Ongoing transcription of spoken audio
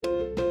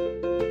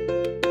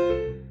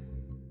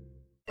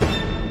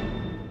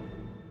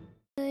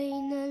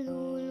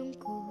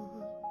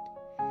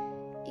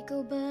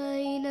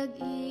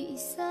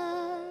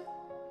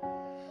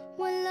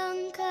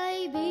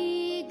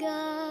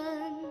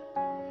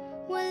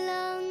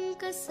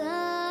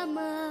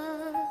kasama.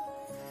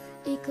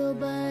 Ikaw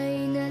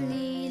ba'y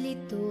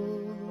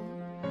nalilito?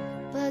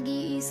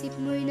 Pag-iisip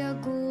mo'y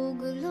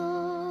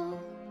nagugulo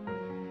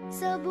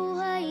sa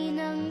buhay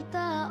ng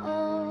tao,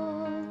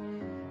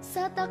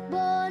 sa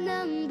takbo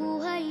ng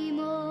buhay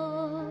mo.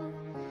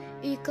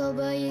 Ikaw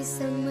ba'y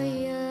isang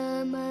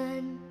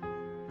mayaman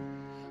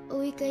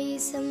o ika'y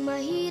isang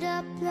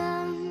mahirap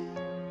lang?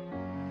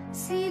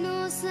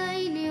 Sino sa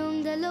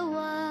inyong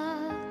dalawa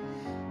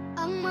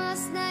ang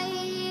mas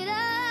nahihirapan?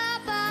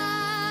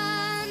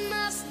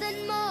 Masdan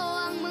mo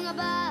ang mga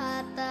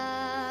bata,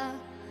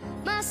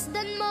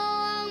 masdan mo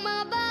ang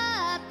mga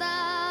bata.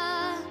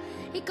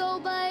 Ikaw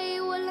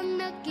ba'y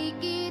walang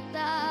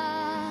nakikita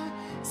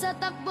sa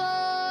takbo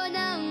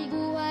ng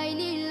buhay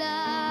nila?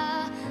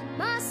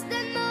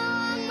 Masdan mo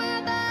ang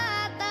mga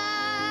bata,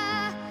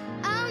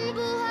 ang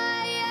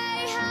buhay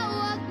ay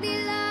hawak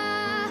nila.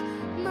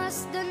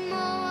 Masdan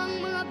mo ang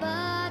mga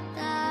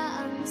bata,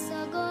 ang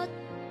sagot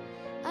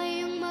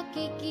ay iyong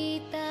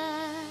makikita.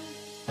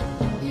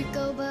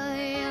 Ikaw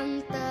ba'y ang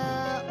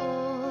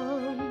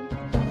taong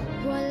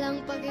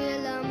walang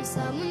pakialam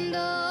sa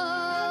mundo?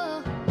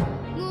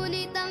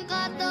 Ngunit ang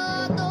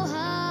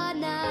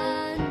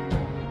katotohanan,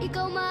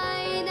 ikaw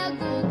may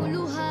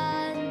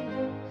naguguluhan.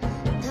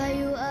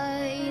 Tayo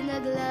ay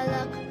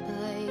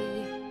naglalakbay,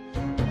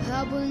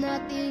 habol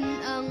natin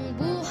ang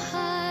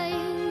buhay.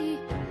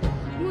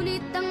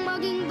 Ngunit ang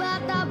maging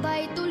bata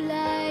ba'y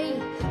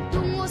tulay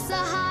tungo sa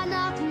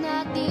hanap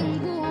nating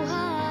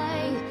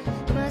buhay?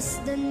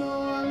 Masdan mo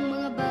ang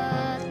mga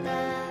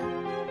bata,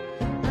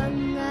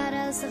 ang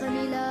aral sa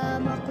kanila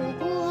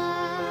makukuha.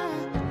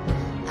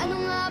 Ano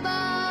nga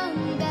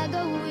bang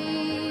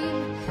gagawin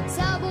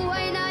sa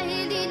buhay na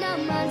hindi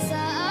naman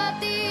sa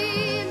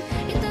atin?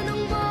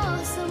 Itanong mo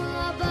sa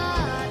mga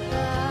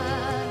bata,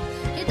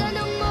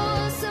 itanong mo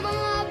sa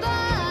mga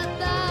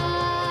bata,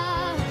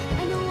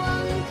 ano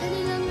ang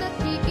kanilang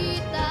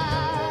nakikita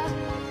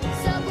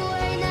sa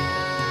buhay na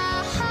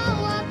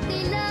hawak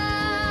nila?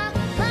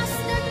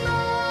 Masdan mo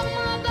ang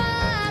mga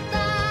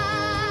bata,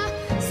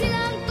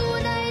 silang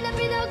tunay na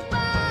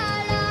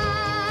pinagpala.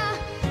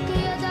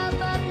 Kaya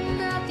dapat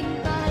nating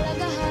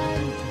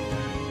pahalagahan,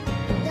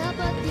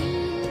 dapat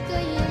din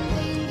kayang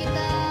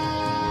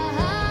kainggitan.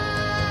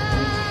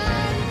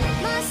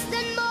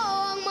 Masdan mo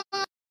ang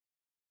mga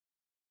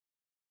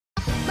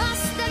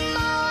Masdan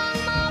mo ang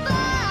mga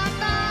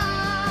bata,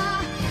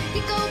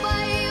 ikaw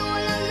ba'y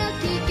walang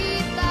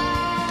nakikita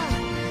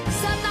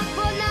sa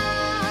takbo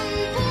ng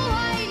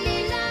buhay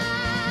nila?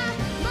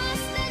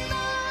 Masdan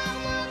mo ang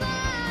mga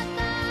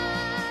bata,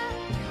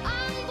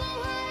 ang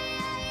buhay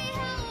ay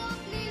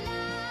hawak nila.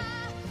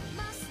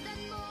 Masdan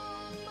mo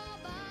ang mga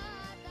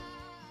bata,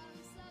 ang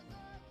sagot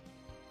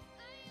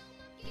ay iyong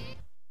makikita.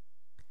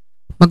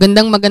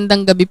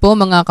 Magandang gabi po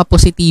mga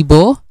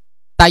kapositibo.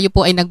 Tayo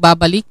po ay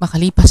nagbabalik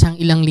makalipas ang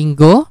ilang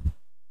linggo.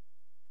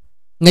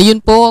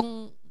 Ngayon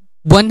pong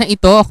buwan na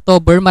ito,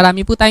 October,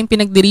 marami po tayong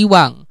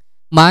pinagdiriwang.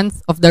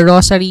 Month of the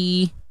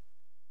Rosary,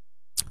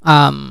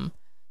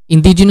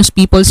 Indigenous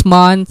Peoples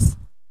Month,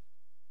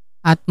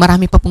 at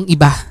marami pa pong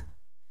iba.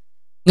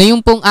 Ngayong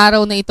pong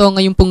araw na ito,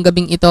 ngayong pong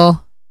gabing ito,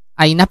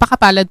 ay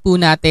napakapalad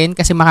po natin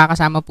kasi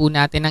makakasama po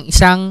natin ang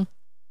isang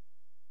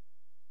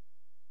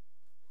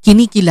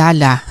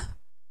kinikilala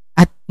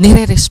at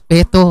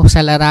nirerespeto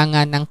sa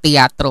larangan ng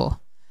teatro.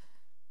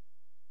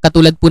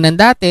 Katulad po ng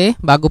dati,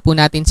 bago po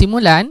natin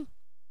simulan,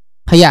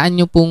 hayaan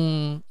nyo pong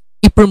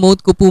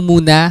i-promote ko po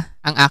muna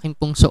ang aking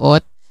pong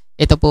suot.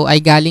 Ito po ay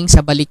galing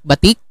sa Balik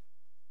Batik.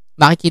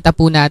 Makikita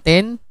po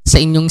natin sa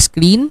inyong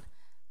screen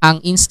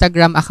ang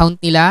Instagram account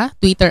nila,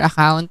 Twitter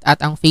account, at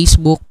ang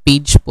Facebook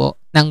page po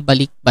ng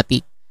Balik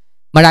Batik.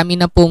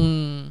 Marami na pong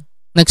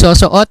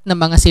nagsosuot ng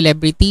mga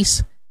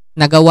celebrities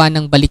na gawa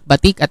ng Balik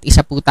Batik at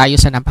isa po tayo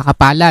sa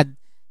napakapalad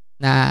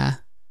na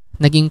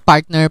naging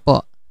partner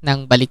po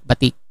ng Balik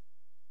Batik.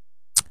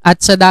 At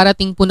sa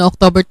darating po na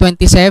October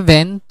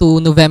 27 to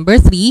November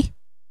 3,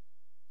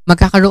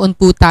 magkakaroon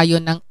po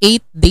tayo ng 8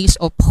 Days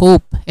of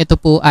Hope. Ito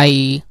po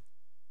ay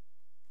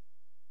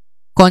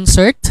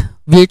concert,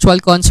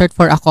 virtual concert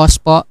for a cause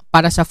po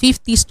para sa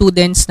 50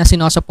 students na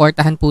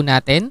sinusuportahan po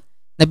natin,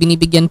 na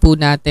binibigyan po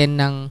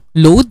natin ng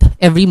load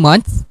every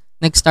month.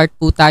 Nag-start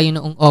po tayo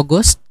noong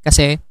August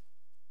kasi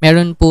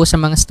meron po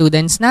sa mga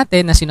students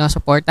natin na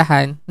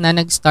sinusuportahan na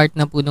nag-start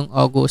na po noong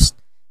August.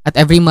 At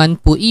every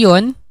month po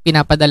iyon,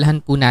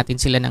 pinapadalhan po natin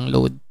sila ng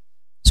load.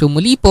 So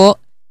muli po,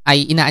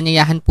 ay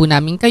inaanyayahan po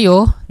namin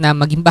kayo na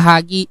maging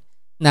bahagi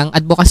ng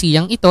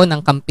advokasiyang ito,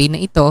 ng campaign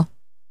na ito,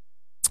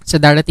 sa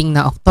darating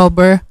na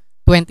October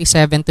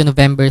 27 to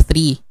November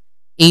 3.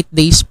 8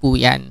 days po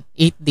yan.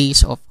 8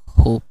 Days of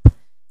Hope.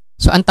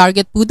 So ang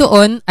target po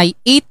doon ay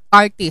 8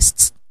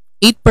 artists,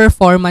 8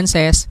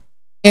 performances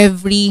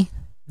every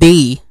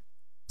day.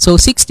 So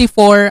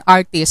 64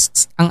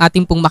 artists ang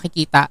ating pong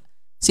makikita.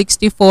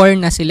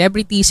 64 na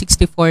celebrity,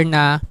 64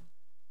 na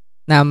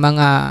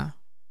mga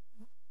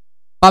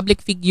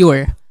public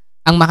figure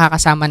ang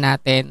makakasama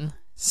natin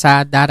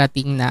sa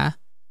darating na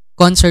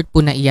concert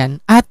po na iyan.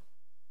 At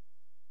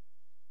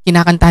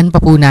kinakantahan pa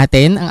po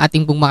natin ang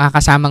ating pong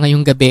makakasama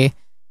ngayong gabi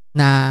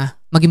na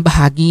maging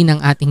bahagi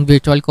ng ating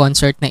virtual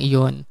concert na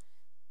iyon.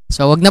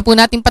 So, wag na po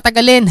natin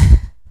patagalin.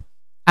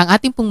 Ang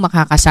ating pong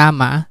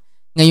makakasama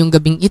ngayong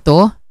gabing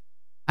ito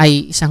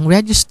ay isang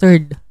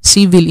registered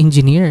civil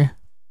engineer.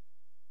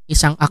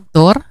 Isang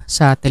aktor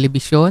sa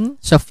telebisyon,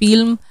 sa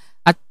film,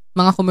 at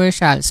mga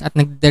commercials, at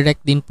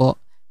nag-direct din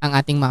po ang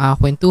ating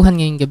makakakwentuhan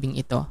ngayong gabing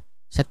ito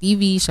sa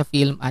TV, sa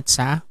film, at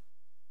sa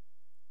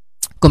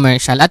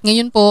commercial. At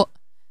ngayon po,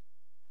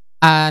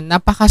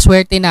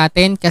 napakaswerte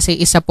natin kasi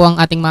isa po ang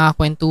ating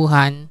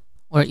makakakwentuhan,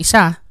 or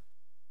isa,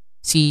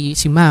 si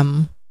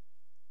ma'am,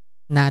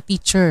 na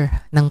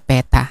teacher ng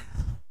PETA.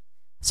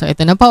 So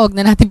ito na po, wag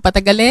na natin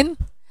patagalin.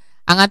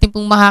 Ang ating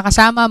pong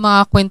makakasama,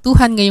 mga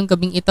kwentuhan ngayong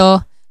gabing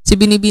ito, si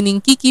Binibining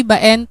Kiki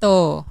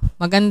Baento.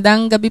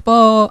 Magandang gabi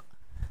po.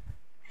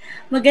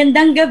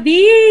 Magandang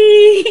gabi.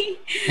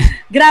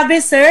 Grabe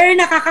sir,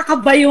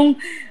 nakakakaba yung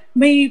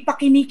may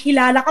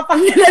pakinikilala ka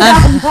pang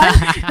nalalaman.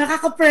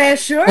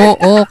 Nakaka-pressure.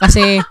 Oo,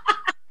 kasi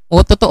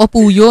totoo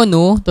po yun,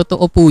 no?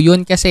 Totoo po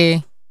yun kasi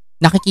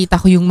nakikita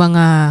ko yung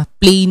mga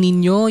play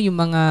ninyo, yung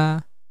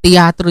mga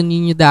teatro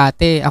ninyo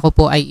dati. Ako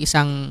po ay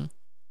isang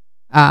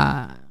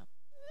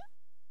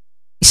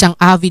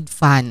avid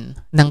fan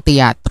ng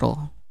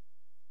teatro.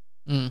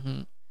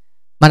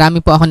 Marami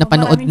po ako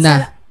napanood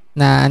na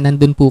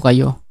nandun po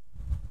kayo.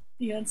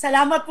 Yun.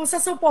 Salamat po sa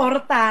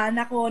suporta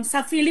sa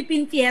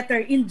Philippine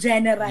Theater in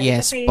general.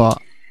 Yes kasi, po.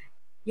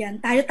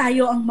 Yan,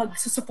 tayo ang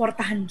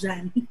magsusuportahan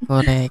dyan.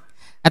 Correct.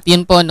 At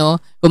yun po,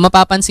 no, kung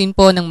mapapansin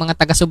po ng mga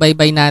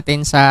taga-subaybay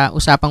natin sa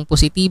Usapang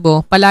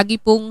Positibo, palagi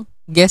pong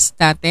guest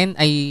natin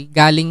ay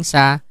galing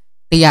sa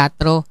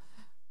teatro.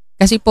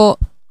 Kasi po,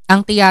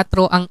 ang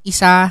teatro ang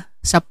isa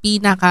sa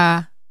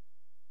pinaka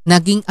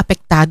naging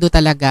apektado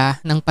talaga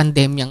ng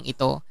pandemyang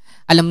ito.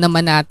 Alam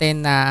naman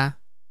natin na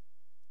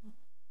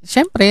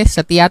syempre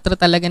sa teatro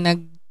talaga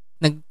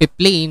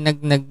nagpe-play,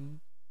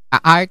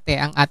 nag-aarte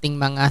ang ating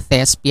mga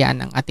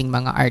thespian, ang ating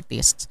mga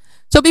artists.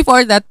 So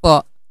before that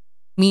po,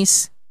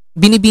 Miss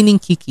Binibining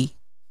Kiki,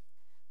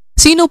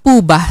 sino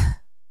po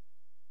ba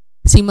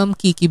si Ma'am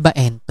Kiki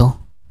Baento?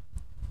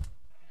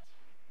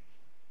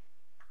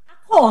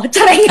 Ako,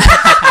 charing.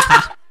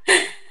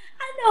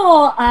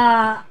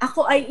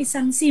 Ako ay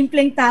isang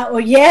simpleng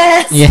tao.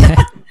 Yes.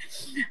 Yeah.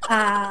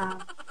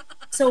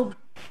 So,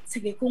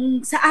 sige,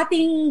 kung sa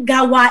ating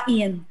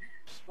gawain,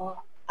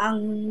 ang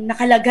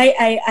nakalagay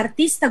ay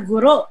artista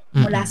guro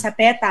mula sa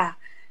PETA.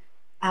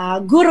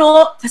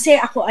 Guro kasi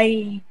ako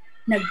ay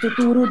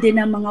nagtuturo din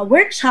ng mga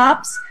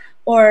workshops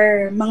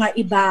or mga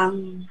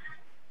ibang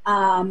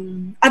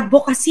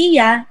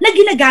advokasya na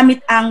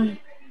ginagamit ang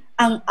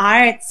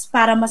arts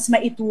para mas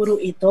maituro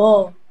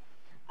ito.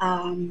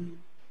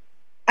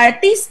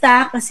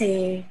 Artista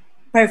kasi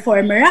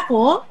performer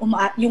ako,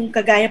 yung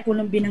kagaya po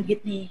ng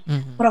binanggit ni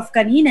Prof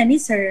kanina, ni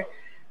Sir,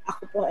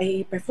 ako po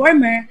ay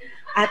performer,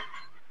 at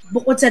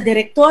bukod sa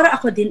direktor,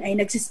 ako din ay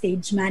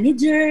nagsi-stage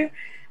manager,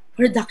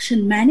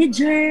 production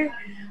manager,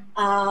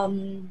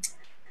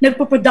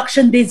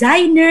 nagpo-production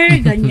designer,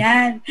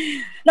 ganyan.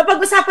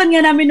 Napag-usapan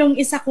nga namin nung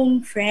isa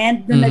kong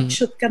friend, nung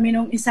nag-shoot kami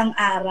nung isang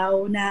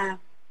araw na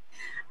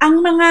ang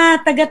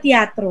mga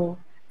taga-teatro,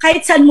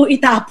 kahit saan mo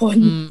itapon,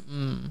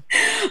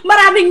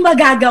 maraming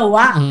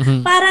magagawa.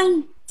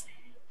 Parang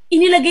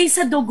inilagay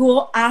sa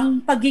dugo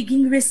ang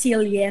pagiging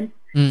resilient.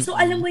 So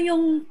alam mo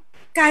yung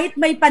kahit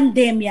may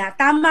pandemya,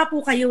 tama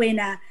po kayo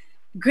na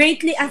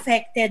greatly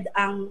affected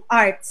ang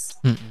arts,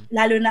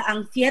 lalo na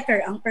ang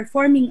theater, ang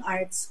performing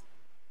arts.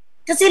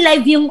 Kasi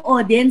live yung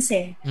audience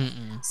eh.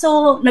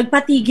 So,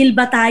 nagpatigil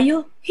ba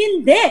tayo?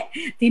 Hindi.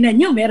 Tingnan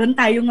nyo, meron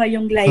tayo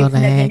ngayong live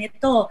na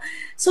ganito.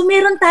 So,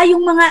 meron tayong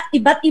mga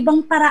iba't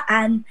ibang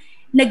paraan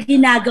na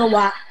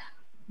ginagawa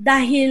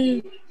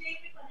dahil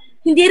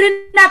hindi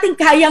rin natin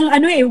kayang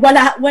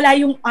wala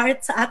yung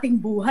art sa ating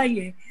buhay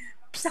eh.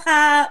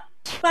 Saka,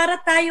 para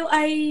tayo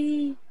ay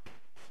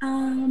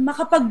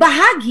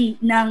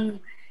makapagbahagi ng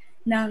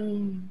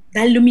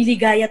dahil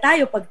lumiligaya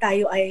tayo pag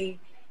tayo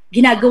ay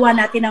ginagawa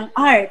natin ng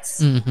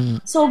arts.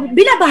 So,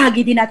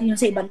 binabahagi din natin yun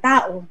sa ibang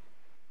tao.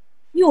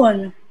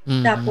 Yun.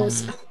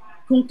 Tapos,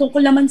 kung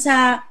tungkol naman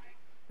sa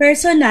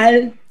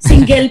personal,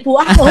 single po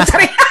ako.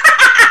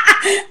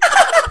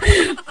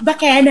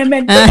 Baka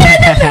naman.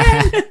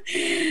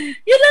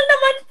 Yun lang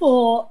naman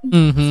po.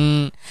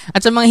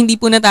 At sa mga hindi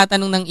po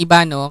natatanong ng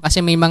iba, no,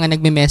 kasi may mga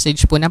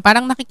nagme-message po na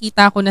parang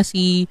nakikita ko na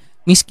si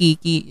Miss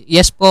Kiki.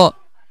 Yes po.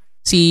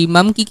 Si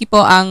Ma'am Kiki po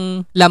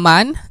ang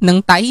laman ng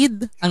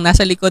Tide, ang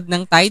nasa likod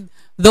ng Tide.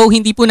 Though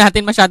hindi po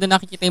natin masyado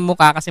nakikita yung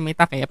mukha kasi may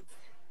takip.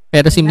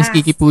 Pero si Miss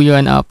Kiki po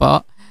yun,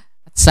 opo.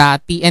 At sa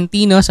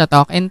TNT, no, sa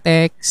Talk and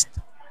Text.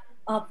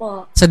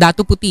 Opo. Sa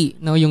Datu Puti,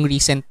 no, yung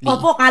recently.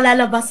 Opo,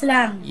 kalalabas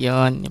lang.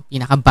 Yun, yung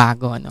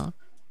pinakabago, no.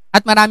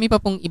 At marami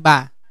pa pong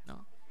iba,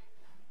 no.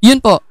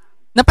 Yun po,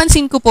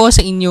 napansin ko po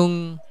sa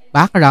inyong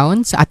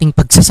background sa ating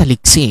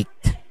pagsasaliksik.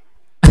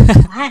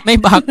 May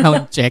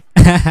background check.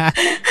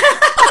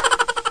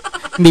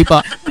 Hindi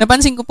po.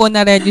 Napansin ko po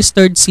na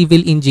registered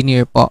civil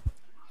engineer po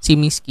si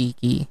Miss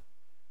Kiki.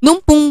 nung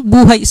pong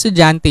buhay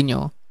estudyante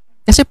nyo,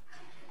 kasi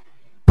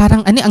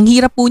parang ang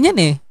hirap po niyan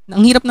eh.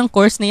 Ang hirap ng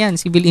course na yan,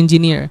 civil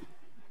engineer.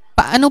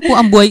 Paano po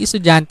ang buhay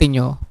estudyante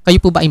nyo? Kayo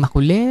po ba ay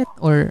makulit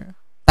or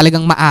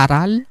talagang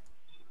maaral?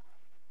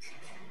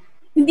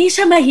 Hindi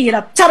siya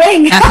mahirap.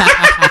 Tsareng!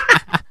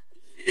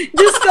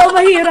 Diyos ko,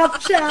 mahirap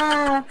siya.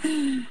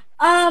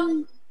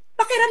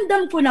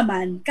 Pakiramdam ko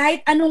naman,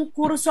 kahit anong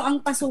kurso ang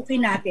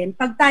pasukin natin,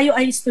 pag tayo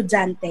ay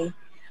estudyante,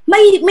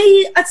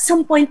 may at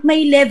some point,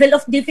 may level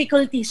of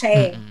difficulty siya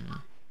eh.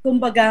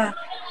 Kumbaga,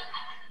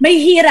 may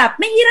hirap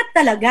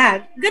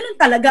talaga. Ganun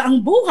talaga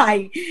ang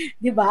buhay,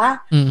 'di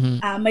ba?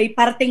 May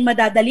parting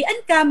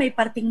madadalian ka, may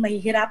parting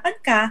mahihirapan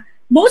ka,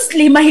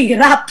 mostly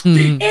mahirap.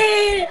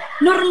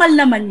 Normal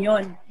naman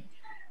 'yon.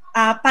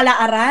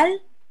 Palaaral,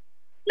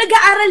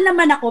 nag-aaral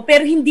naman ako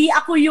pero hindi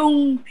ako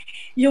yung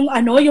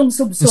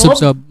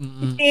subsob.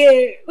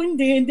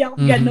 Hindi ako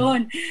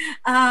ganoon.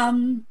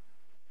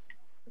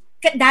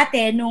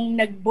 Dati nung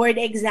nag-board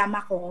exam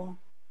ako,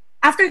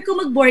 after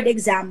ko mag-board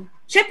exam,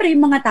 syempre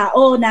yung mga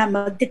tao na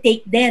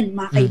magte-take din,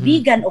 mga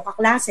kaibigan o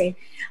kaklase,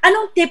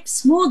 anong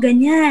tips mo,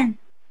 ganyan?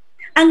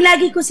 Ang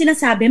lagi ko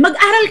sinasabi,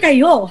 mag-aral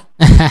kayo.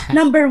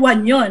 Number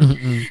 1 yon.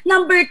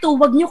 Number 2,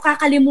 wag nyo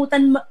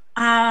kakalimutan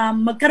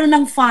magkaroon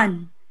ng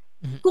fun.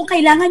 Kung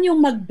kailangan yung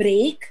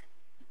mag-break,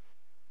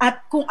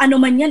 at kung ano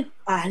man yan,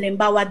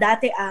 halimbawa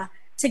dati,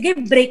 sige,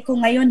 break ko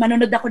ngayon,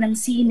 manonood ako ng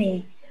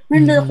sine,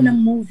 manonood ako ng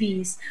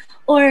movies,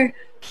 or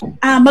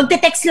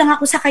magte-text lang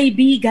ako sa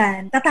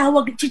kaibigan,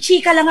 tatawag,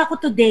 chichika lang ako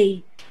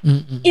today.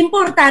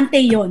 Importante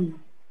yon.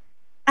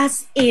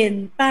 As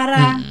in,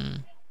 para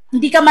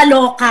hindi ka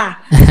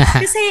maloka.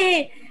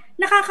 Kasi,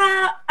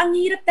 ang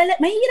hirap talaga,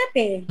 mahirap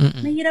eh.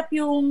 Mahirap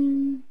yung,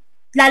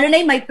 lalo na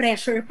yung may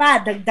pressure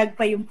pa, dagdag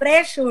pa yung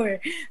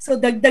pressure. So,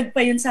 dagdag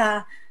pa yun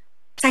sa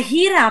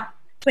hirap.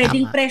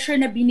 Pwedeng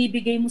pressure na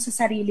binibigay mo sa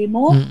sarili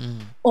mo,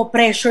 o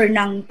pressure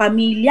ng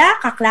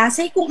pamilya,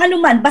 kaklase, kung ano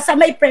man, basta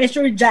may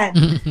pressure dyan.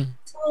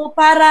 So,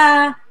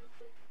 para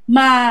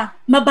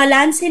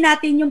mabalanse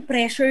natin yung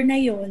pressure na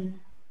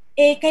yun,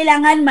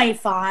 kailangan may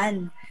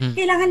fun.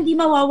 Kailangan di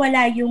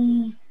mawawala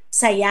yung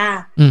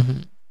saya.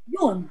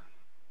 Yun.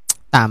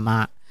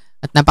 Tama.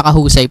 At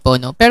napakahusay po,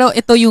 no? Pero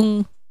ito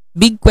yung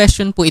big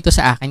question po ito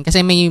sa akin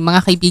kasi may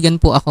mga kaibigan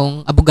po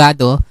akong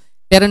abogado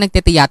pero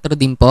nagteteatro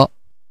din po.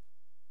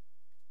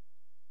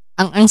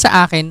 Ang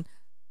sa akin,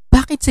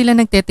 bakit sila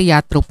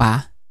nagteteatro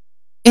pa?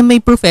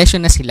 May profession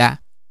na sila.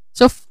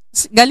 So,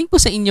 galing po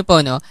sa inyo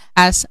po, no?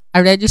 As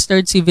a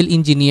registered civil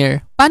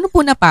engineer, paano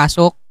po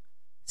napasok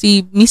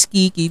si Miss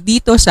Kiki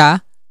dito sa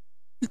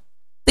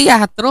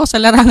teatro, sa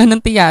larangan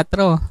ng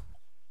teatro?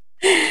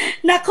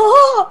 Nako!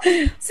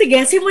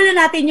 Sige, simulan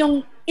natin yung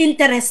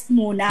interest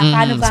muna.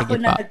 Paano ba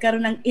ako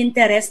nagkaroon ng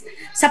interest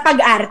sa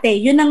pag-arte?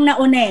 Yun ang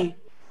nauna eh.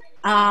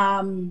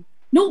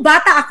 Nung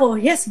bata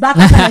ako, yes,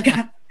 bata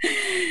talaga.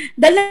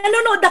 Dahil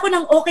nanonood ako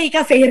ng Okay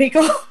Ka Fairy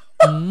ko.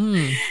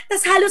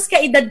 Tapos halos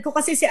kaedad ko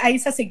kasi si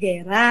Aiza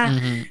Sigera.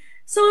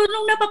 So,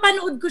 nung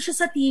napapanood ko siya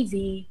sa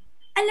TV,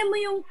 alam mo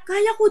yung,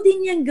 kaya ko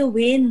din yan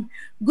gawin.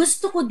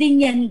 Gusto ko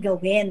din yan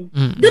gawin.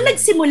 Doon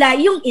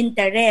nagsimula yung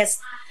interest.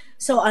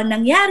 So, ang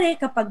nangyari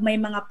kapag may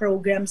mga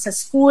program sa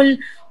school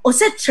o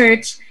sa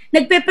church,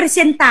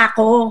 nagpepresenta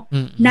ako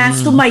na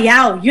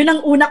sumayaw. Yun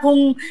ang una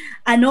kong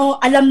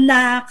alam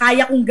na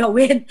kaya kong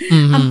gawin,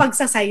 ang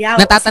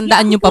pagsasayaw.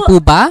 Natatandaan niyo pa po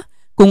ba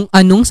kung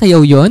anong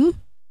sayaw yon?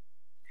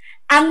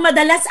 Ang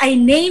madalas ay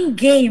name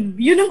game.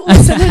 Yun ang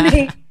uso nun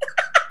eh.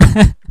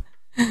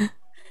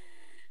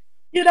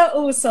 Yun ang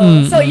uso.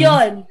 So,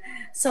 yun.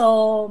 So,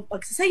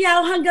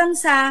 pagsasayaw hanggang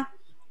sa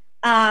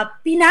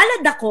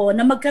pinalad ako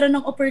na magkaroon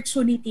ng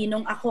opportunity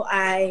nung ako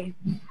ay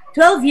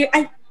 12 years,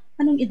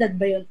 anong edad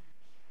ba yun?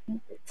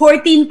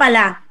 14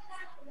 pala.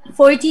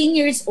 14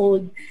 years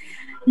old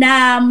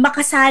na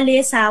makasali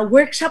sa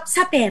workshop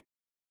sa PETA.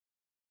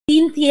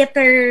 Teen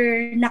theater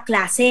na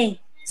klase.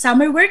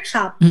 Summer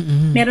workshop.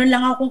 Meron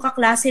lang akong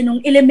kaklase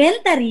nung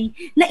elementary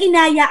na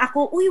inaya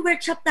ako, uy,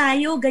 workshop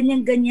tayo,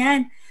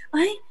 ganyan-ganyan.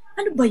 Ay,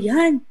 ano ba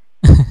yan?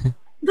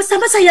 Basta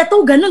masaya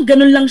to,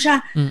 ganun lang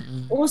siya.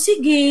 O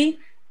sige.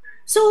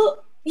 So,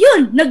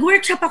 yun,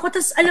 nag-workshop ako,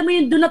 tapos alam mo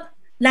yun, doon na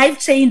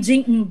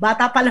life-changing,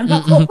 bata pa lang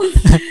ako.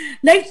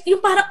 Yung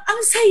parang,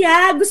 ang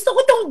saya, gusto ko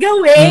tong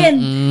gawin.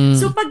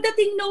 So,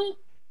 pagdating nung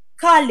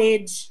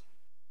college,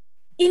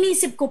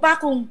 inisip ko pa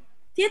kung,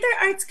 theater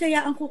arts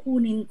kaya ang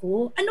kukunin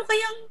ko? Ano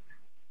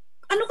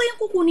kayang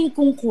kukunin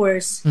kong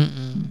course?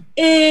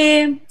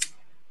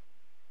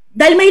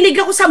 Dahil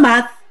mahilig ako sa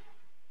math,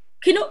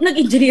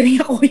 nag-engineering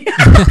ako.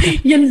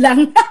 Yun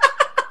lang.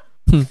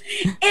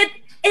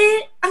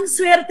 Ang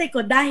swerte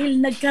ko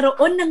dahil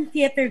nagkaroon ng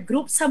theater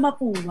group sa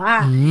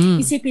Mapua.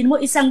 Isipin mo,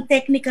 isang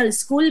technical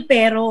school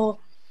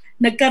pero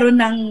nagkaroon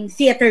ng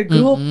theater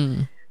group.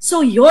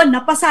 So yun,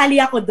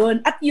 napasali ako doon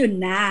at yun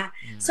na.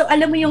 So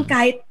alam mo yung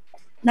kahit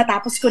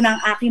natapos ko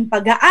ng aking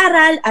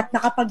pag-aaral at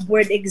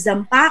nakapag-board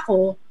exam pa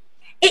ako,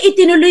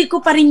 itinuloy ko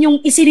pa rin yung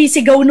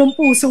isinisigaw ng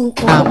puso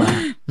ko.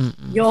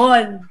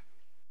 Yun.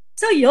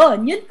 So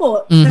yun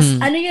po. Tapos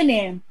ano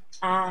yun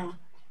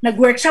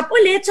nag-workshop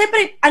ulit.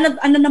 Siyempre,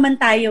 ano naman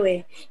tayo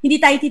eh.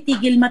 Hindi tayo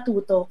titigil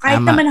matuto.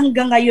 Kahit Tama. naman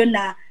hanggang ngayon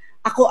na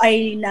ako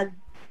ay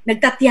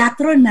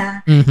nagtateatro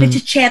na, Mhm.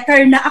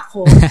 nag-chatter na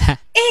ako,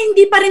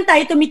 hindi pa rin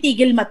tayo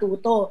tumitigil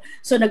matuto.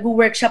 So,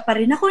 nag-workshop pa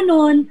rin ako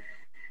noon.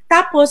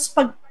 Tapos,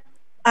 pag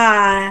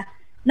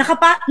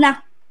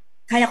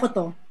kaya ko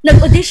to,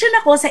 nag-audition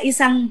ako sa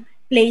isang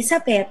play sa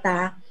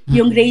PETA,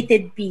 yung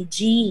rated PG,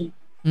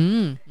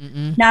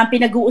 na ang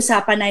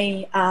pinag-uusapan ay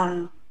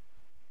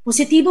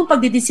positibong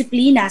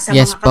pagdidisiplina sa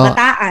Yes mga po.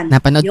 kabataan.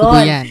 Napanood ko po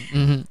Yun. yan.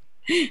 Mhm.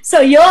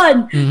 So,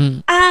 yun.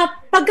 Mhm.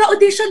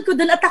 Pagka-audition ko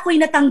doon at ako'y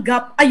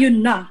natanggap,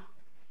 ayun na.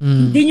 Mm.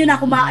 Hindi nyo na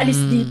ako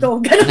maalis dito.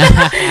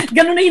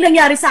 Ganun na yung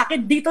nangyari sa akin.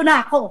 Dito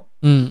na ako.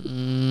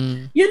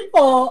 Yun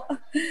po.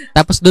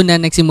 Tapos doon na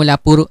nagsimula,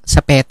 puro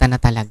sa PETA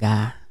na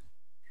talaga.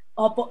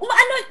 Opo.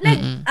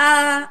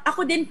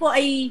 Ako din po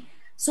ay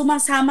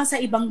sumasama sa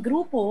ibang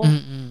grupo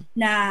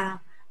na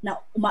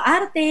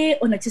umaarte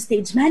o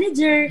nagsi-stage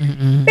manager.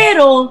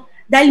 Pero,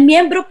 dahil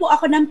miyembro po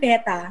ako ng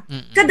PETA,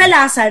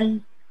 kadalasan,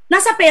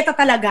 nasa PETA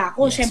talaga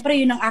ako. Yes. Siyempre,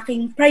 yun ang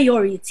aking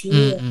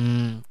priority.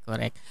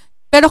 Correct.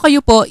 Pero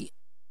kayo po,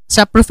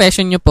 sa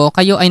profession nyo po,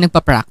 kayo ay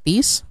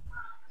nagpa-practice?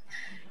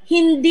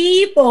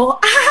 Hindi po.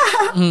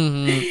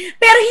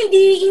 Pero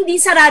hindi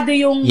sarado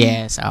yung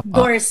Yes, apo.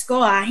 doors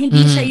ko.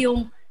 Hindi siya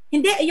yung,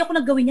 hindi, ayoko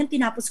na gawin yan,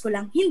 tinapos ko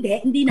lang.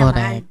 Hindi naman.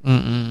 Correct.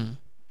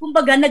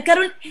 Kumbaga,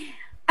 nagkaroon,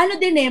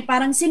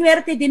 parang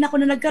sinuwerte din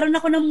ako na nagkaroon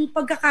ako ng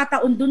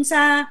pagkakataon dun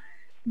sa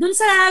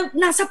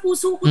nasa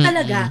puso ko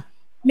talaga.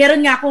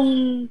 Meron nga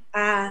akong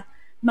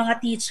mga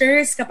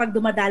teachers kapag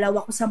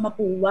dumadalaw ako sa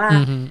Mapua,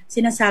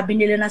 sinasabi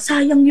nila na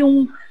sayang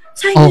yung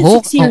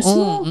 6 years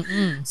mo.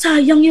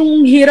 Sayang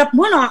yung hirap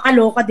mo,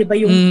 nakakaloka, 'di ba?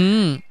 Yung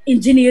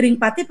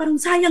engineering pati, parang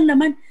sayang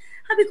naman.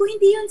 Sabi ko,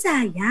 hindi yun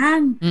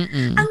sayang.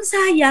 Ang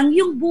sayang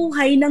yung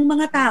buhay ng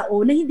mga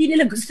tao na hindi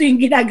nila gusto yung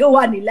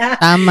ginagawa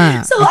nila.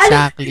 Tama. So,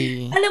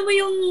 exactly. alam mo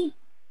yung,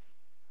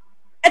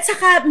 at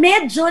saka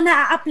medyo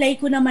na-apply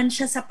ko naman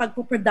siya sa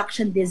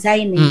pagpo-production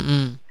design.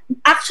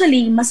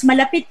 Actually, mas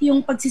malapit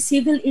yung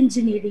pagsi-civil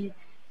engineering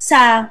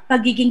sa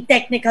pagiging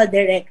technical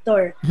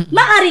director.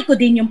 Maari ko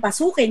din yung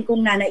pasukin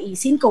kung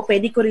nanaisin ko.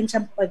 Pwede ko rin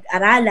siyang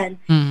pag-aralan.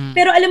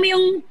 Pero alam mo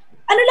yung,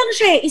 ano lang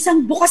siya,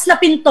 isang bukas na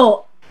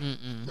pinto.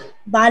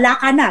 Bahala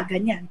ka na,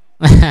 ganyan.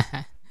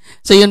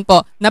 So yun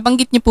po,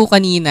 nabanggit niyo po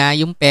kanina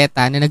yung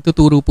PETA na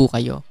nagtuturo po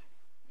kayo.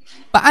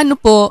 Paano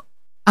po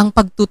ang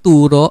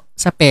pagtuturo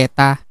sa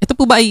PETA? Ito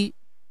po ba ay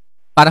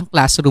parang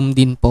classroom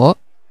din po?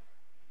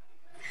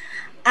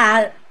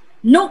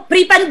 No,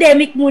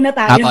 pre-pandemic muna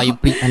tayo. Yung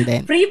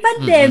pre-pandemic.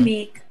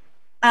 Pre-pandemic,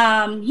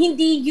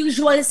 hindi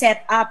usual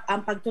setup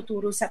ang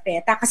pagtuturo sa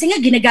PETA kasi nga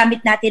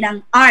ginagamit natin ang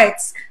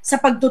arts sa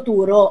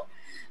pagtuturo.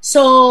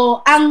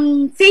 So,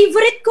 ang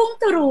favorite kong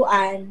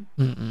turuan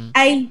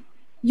ay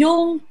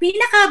yung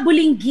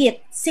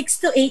pinakabulinggit,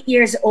 6 to 8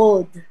 years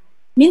old.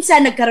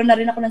 Minsan, nagkaroon na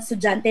rin ako ng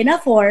estudyante na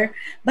 4,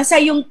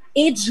 basta yung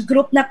age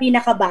group na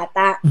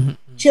pinakabata.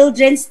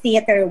 Children's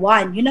Theater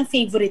 1. Yun ang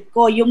favorite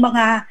ko. Yung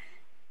mga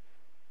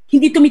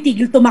hindi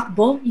tumitigil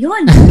tumakbo,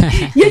 yun.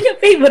 Yun yung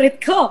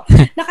favorite ko.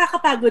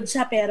 Nakakapagod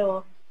siya,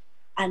 pero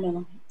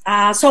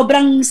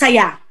sobrang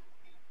saya.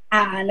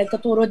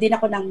 Nagtuturo din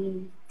ako ng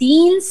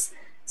teens,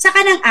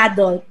 saka ng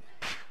adult.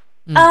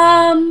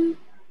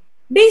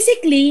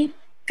 Basically,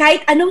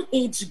 kahit anong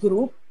age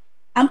group,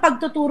 ang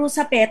pagtuturo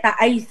sa PETA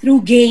ay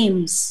through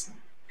games.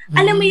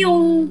 Alam mo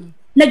yung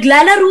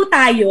naglalaro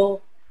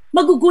tayo,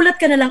 magugulat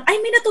ka na lang, ay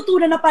may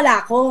natutunan na pala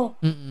ako.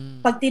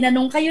 Pag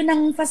tinanong kayo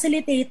ng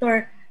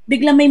facilitator,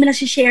 biglang may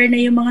share na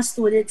yung mga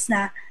students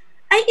na,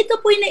 ay ito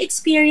po yung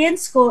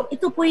na-experience ko,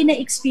 ito po yung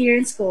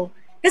na-experience ko.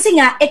 Kasi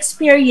nga,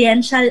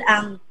 experiential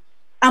ang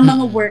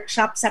mga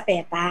workshop sa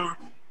PETA.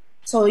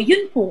 So,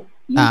 yun po.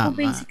 Yun po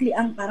basically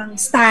ang parang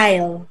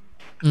style.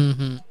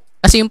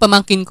 Kasi yung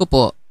pamangkin ko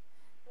po,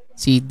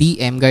 si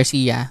DM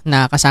Garcia,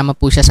 na kasama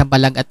po siya sa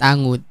Balag at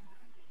Angud.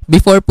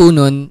 Before po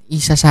nun,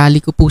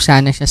 isasali ko po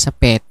sana siya sa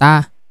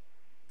PETA.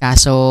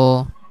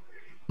 Kaso,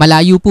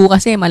 malayo po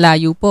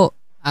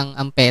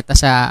ang PETA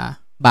sa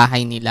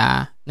bahay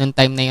nila noong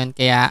time na yon,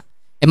 kaya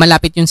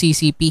malapit yung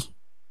CCP.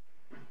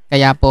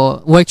 Kaya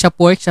po,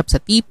 workshop sa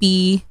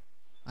TP,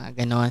 mga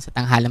ganon, sa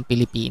Tanghalang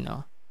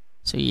Pilipino.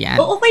 So, yan.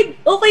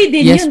 Okay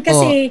din Yes yun. po.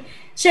 Kasi,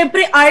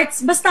 syempre,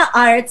 basta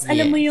arts,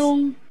 alam mo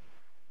yung,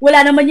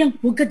 wala naman yung,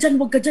 wag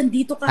ka dyan,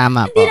 dito ka.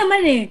 Tama Hindi po.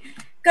 naman eh.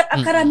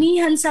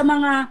 Karamihan sa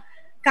mga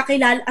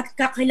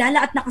kakilala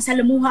at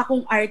nakasalamuha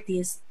kong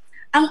artist,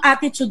 ang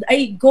attitude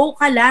ay go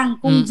ka lang.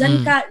 Kung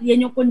dyan ka,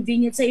 yan yung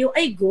convenient sa iyo,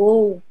 ay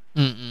go.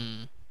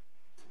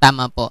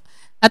 Tama po.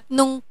 At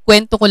nung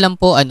kwento ko lang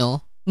po,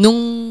 nung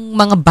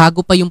mga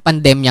bago pa yung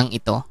pandemyang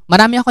ito,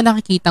 marami ako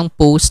nakikitang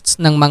posts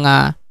ng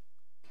mga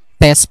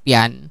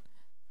thespian.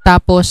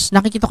 Tapos,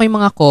 nakikita ko yung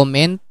mga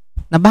comment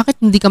na bakit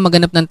hindi ka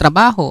maganap ng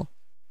trabaho?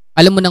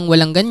 Alam mo nang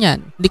walang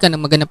ganyan, hindi ka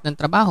nang maganap ng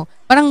trabaho.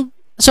 Parang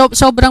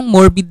sobrang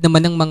morbid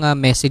naman ng mga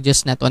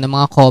messages na to, ng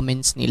mga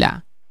comments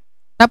nila.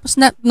 Tapos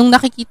nung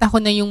nakikita ko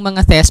na yung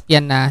mga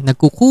thespian na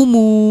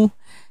nagkukumu,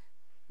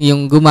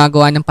 yung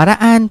gumagawa ng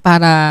paraan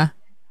para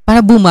para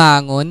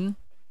bumangon.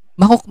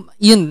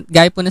 Yun,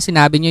 gaya po na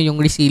sinabi nyo,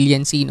 yung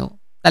resiliency, no?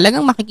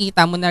 Talagang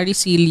makikita mo na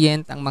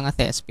resilient ang mga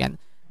thespian.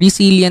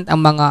 Resilient ang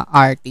mga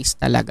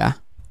artist talaga.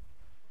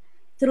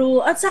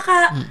 True. At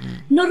saka,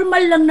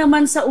 normal lang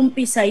naman sa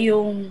umpisa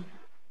yung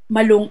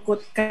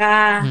malungkot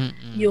ka,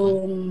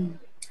 yung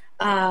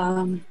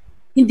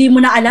hindi mo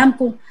na alam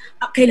kung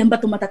kailan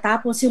ba ito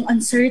matatapos, yung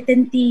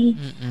uncertainty.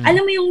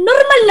 Alam mo yung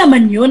normal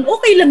naman yun.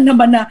 Okay lang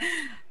naman na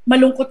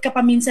malungkot ka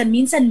pa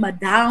minsan-minsan,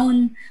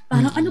 ma-down.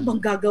 Parang ano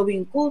bang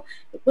gagawin ko?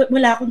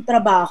 Wala akong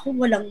trabaho,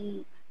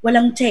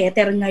 walang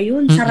theater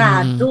ngayon,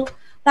 sarado.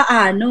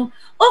 Paano?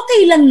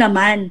 Okay lang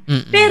naman.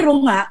 Pero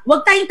nga,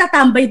 wag tayong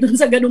tatambay dun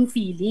sa ganung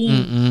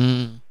feeling.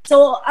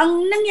 So,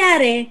 ang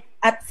nangyari,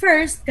 at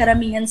first,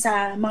 karamihan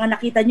sa mga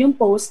nakita niyong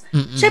post,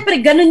 syempre,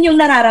 ganun yung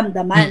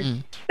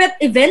nararamdaman. But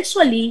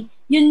eventually,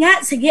 yun nga,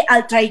 sige,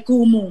 I'll try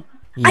Kumu.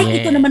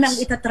 Ay, ito naman ang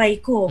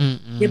itatry ko.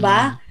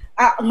 Diba?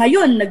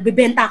 Ngayon,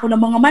 nagbebenta ako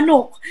ng mga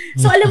manok.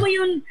 So, alam mo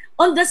yun,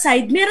 on the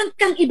side, meron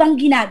kang ibang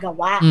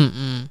ginagawa.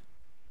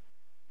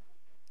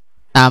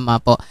 Tama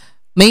po.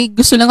 May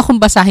gusto lang akong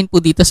basahin po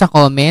dito sa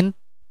comment.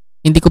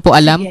 Hindi ko po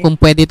alam kung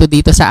pwede to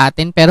dito sa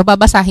atin, pero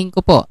babasahin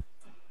ko po.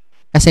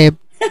 Kasi,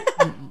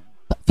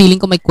 feeling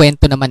ko may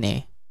kwento naman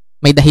eh.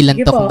 May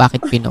dahilan to kung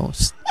bakit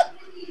pinost.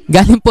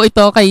 Galing po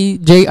ito kay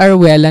J.R.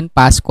 Wellan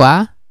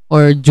Pasqua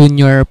or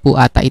Junior po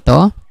ata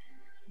ito.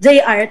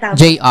 JR, tama.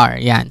 JR,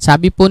 yan.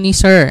 Sabi po ni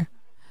Sir,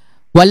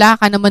 wala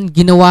ka naman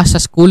ginawa sa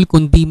school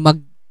kundi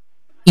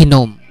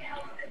mag-inom.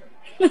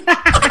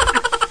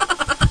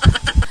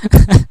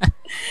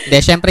 Hindi,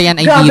 syempre yan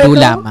ay biro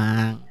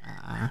lamang.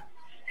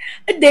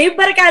 Hindi,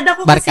 barkada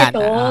ko kasi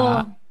to.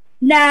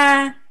 Na,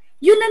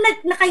 yun na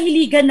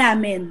nakahiligan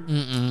namin.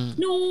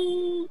 Nung,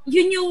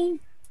 yun yung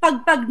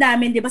pagpag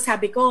namin, di ba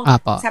sabi ko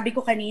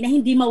kanina,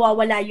 hindi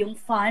mawawala yung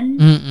fun.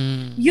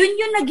 Yun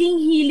yung naging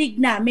hilig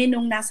namin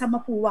nung nasa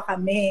Mapua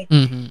kami.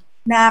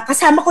 Na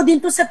kasama ko din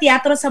to sa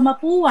teatro sa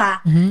Mapua.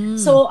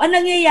 So, anong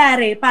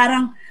nangyayari?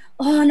 Parang,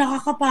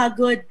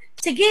 nakakapagod.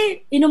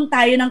 Sige, inom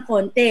tayo ng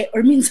konti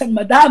or minsan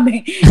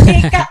madami.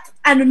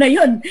 Ano na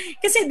yun?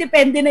 Kasi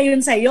depende na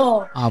yun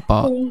sa'yo.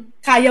 Kung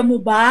kaya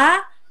mo ba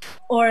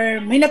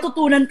or may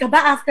natutunan ka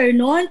ba after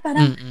nun?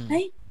 Parang,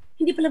 ay,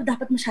 hindi pala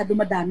dapat masyado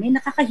madami.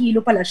 Nakakahilo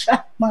pala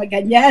siya. Mga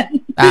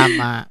ganyan.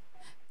 Tama.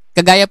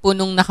 Kagaya po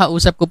nung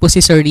nakausap ko po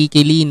si Sir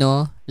Ricky Lee,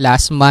 no?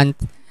 Last month,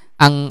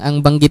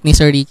 ang banggit ni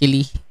Sir Ricky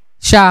Lee,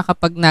 siya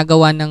kapag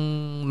nagawa ng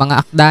mga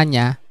akda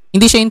niya,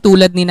 hindi siya yung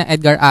tulad ni na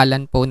Edgar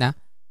Allan po na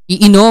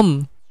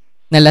iinom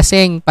na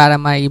laseng para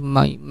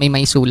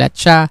may sulat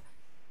siya.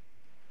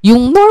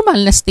 Yung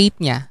normal na state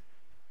niya,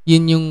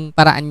 yun yung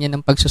paraan niya ng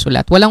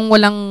pagsusulat. Walang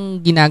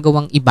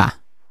ginagawang iba.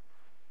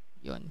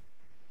 Yun.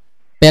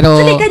 Pero,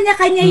 actually,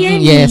 kanya-kanya yan.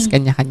 Yes,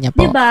 kanya-kanya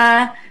po.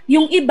 Diba?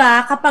 Yung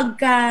iba, kapag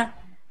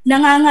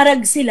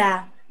nangangarag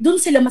sila,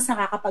 dun sila mas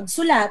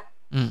nakakapagsulat.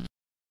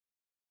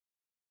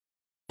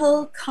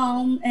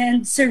 Calm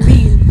and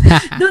serene.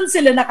 Dun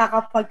sila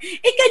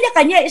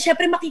kanya-kanya.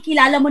 Syempre,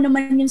 makikilala mo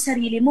naman yung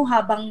sarili mo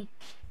habang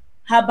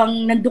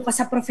nandun ka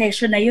sa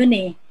profession na yun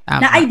eh.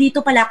 Tama. Na ay, dito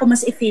pala ako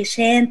mas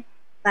efficient.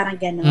 Parang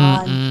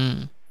gano'n.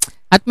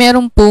 At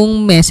meron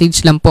pong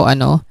message lang po,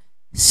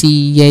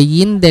 si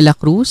Yeyin de la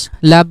Cruz,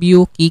 love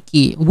you,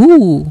 Kiki.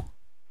 Woo!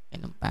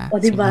 Ganun pa. O,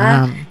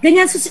 diba?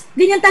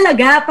 Ganyan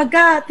talaga.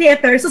 Pagka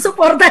theater,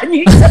 susuportahan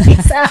niyo yung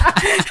isa-isa.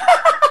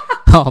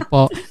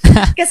 Opo.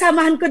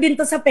 Kasamahan ko din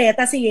to sa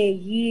PETA, si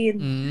Yeyin.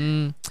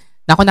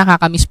 Naku,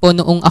 nakakamiss po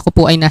noong ako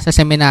po ay nasa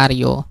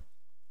seminaryo.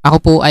 Ako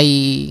po ay,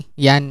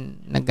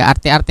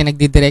 nag-arte-arte,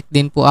 nagdidirect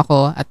din po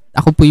ako at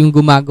ako po yung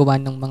gumagawa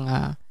ng mga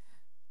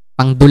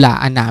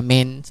pangdulaan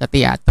namin sa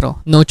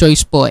teatro. No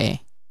choice po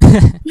eh.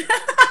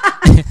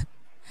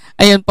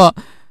 Ayun po.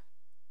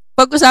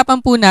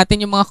 Pag-usapan po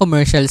natin yung mga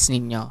commercials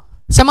ninyo.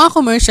 Sa mga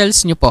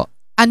commercials nyo po,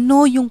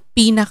 ano yung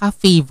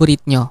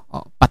pinaka-favorite nyo?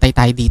 Patay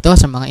tayo dito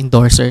sa mga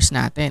endorsers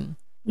natin.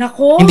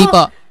 Nako! Hindi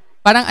po.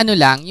 Parang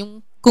lang,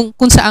 yung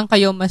kung saan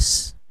kayo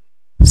mas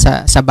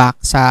sa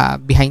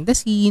behind the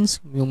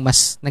scenes, yung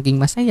mas naging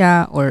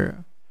masaya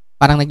or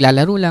parang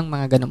naglalaro lang,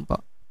 mga ganun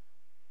po.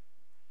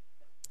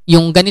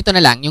 Yung ganito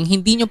na lang, yung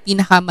hindi nyo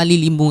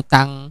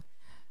pinaka-malilimutang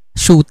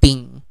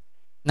shooting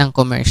ng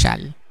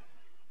commercial.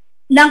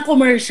 Ng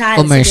commercial.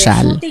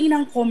 Commercial. Sige, shooting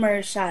ng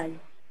commercial.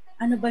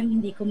 Ano bang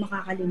hindi ko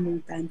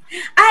makakalimutan?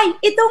 Ay,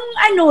 itong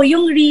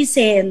yung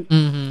recent,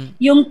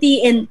 yung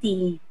TNT.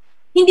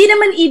 Hindi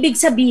naman ibig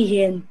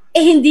sabihin,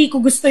 hindi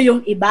ko gusto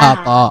yung iba.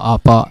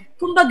 Opo.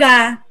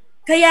 Kumbaga,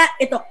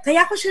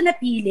 kaya ko siya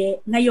napili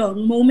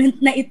ngayon,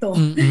 moment na ito.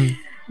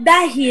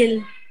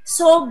 Dahil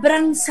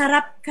sobrang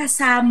sarap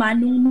kasama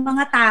ng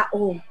mga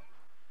tao.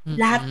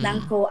 Lahat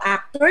ng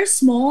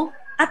co-actors mo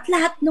at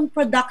lahat ng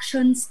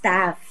production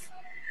staff.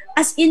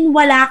 As in,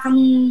 wala kang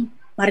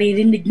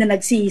maririnig na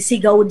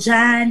nagsisigaw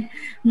dyan,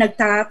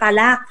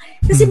 nagtatalak.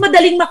 Kasi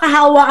madaling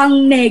makahawa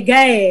ang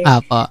nega eh.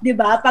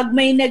 Diba? Pag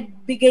may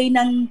nagbigay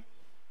ng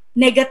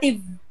negative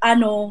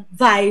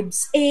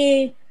vibes,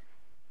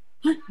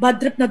 bad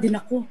trip na din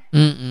ako.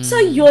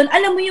 So yun,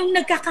 alam mo yung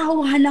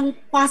nagkakahawahan ng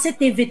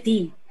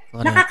positivity.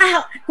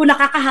 Correct. Kung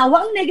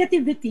nakakahawa ang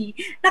negativity,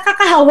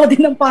 nakakahawa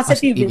din ang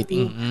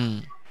positivity.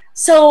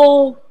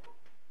 So,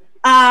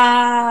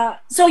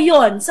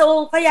 yun.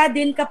 So, kaya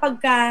din kapag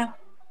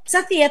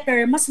sa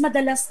theater, mas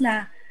madalas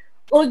na,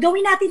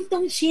 gawin natin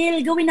tong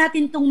chill, gawin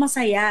natin tong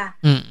masaya.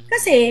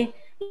 Kasi,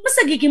 mas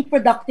nagiging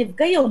productive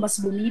kayo, mas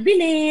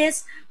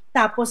bumibilis,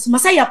 tapos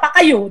masaya pa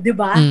kayo, di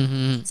ba?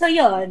 So,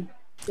 yun.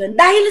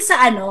 Dahil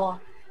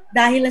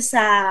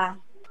sa,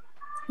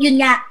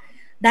 yun nga,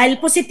 dahil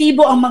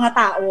positibo ang mga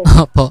tao.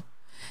 Opo.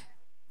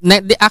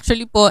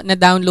 Actually po,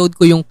 na-download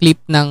ko yung clip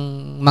ng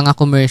mga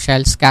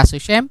commercials. Kaso,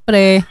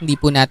 syempre, hindi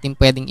po natin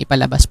pwedeng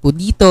ipalabas po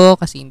dito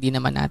kasi hindi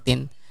naman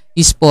natin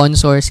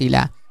i-sponsor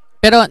sila.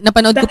 Pero,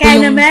 napanood ko po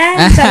yung...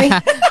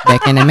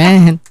 Beke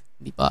naman.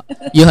 Hindi po.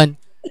 Yun.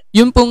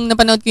 Yung pong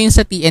napanood ko yung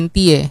sa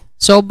TNT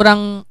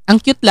Sobrang, ang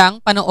cute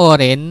lang,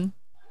 panoorin.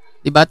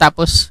 Diba?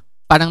 Tapos,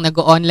 parang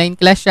nag-online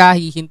class siya,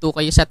 hihinto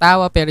kayo sa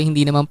tawa, pero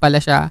hindi naman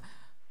pala siya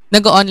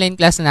nag-online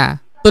class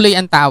na. Tuloy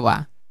ang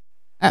tawa.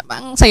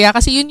 Ang saya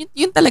kasi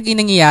yun talaga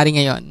yung nangyayari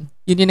ngayon.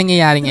 Yun yung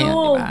nangyayari ngayon,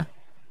 di ba?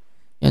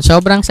 Yun,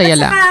 sobrang saya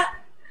lang.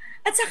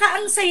 At saka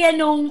ang saya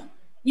nung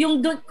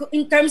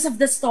in terms of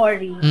the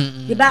story,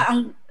 di ba?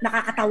 Ang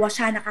nakakatawa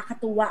siya,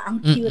 nakakatuwa, ang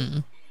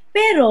cute.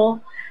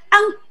 Pero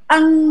ang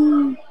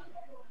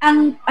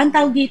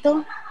tawag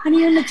dito, ano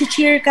yung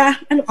nag-cheer ka?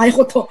 Ano kaya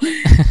ko to?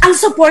 Ang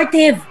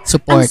supportive.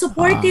 Ang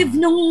supportive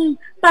nung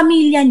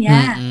pamilya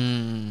niya.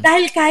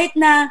 Dahil kahit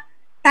na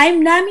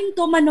time namin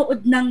to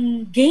manood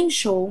ng game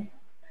show,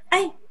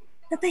 ay,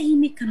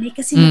 natahimik kami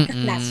kasi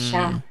magka-class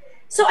siya.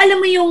 So,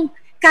 alam mo yung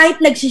kahit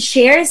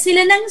nag-share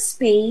sila ng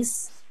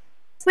space,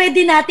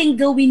 pwede nating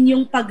gawin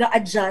yung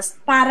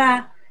pag-a-adjust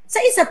para sa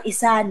isa't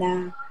isa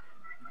na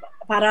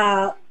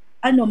para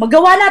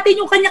magawa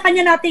natin yung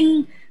kanya-kanya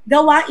nating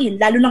gawain.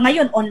 Lalo na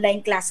ngayon,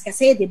 online class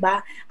kasi, di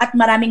ba? At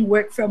maraming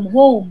work from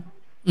home.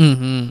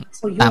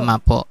 So, tama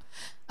po.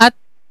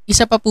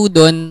 Isa pa po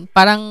doon,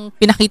 parang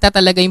pinakita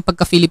talaga yung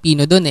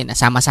pagka-Filipino doon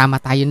nasama-sama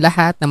tayong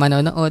lahat na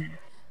manonood.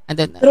 And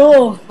then,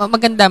 true.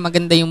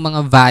 Maganda yung mga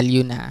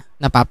value na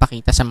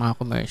napapakita sa mga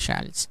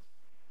commercials.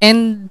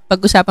 And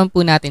pag-usapan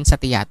po natin sa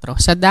teatro.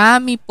 Sa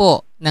dami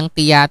po ng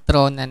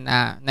teatro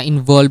na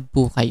involved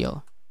po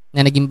kayo,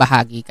 na naging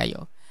bahagi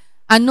kayo,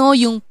 ano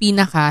yung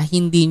pinaka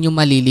hindi nyo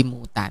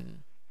malilimutan?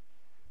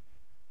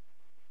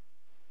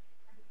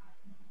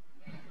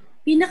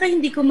 Pinaka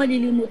hindi ko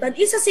malilimutan,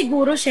 isa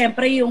siguro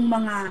syempre yung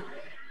mga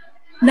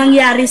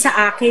nangyari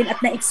sa akin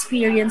at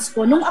na-experience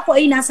ko nung ako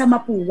ay nasa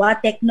Mapua,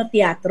 Techno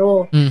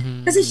Teatro.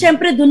 Kasi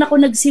syempre doon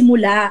ako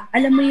nagsimula.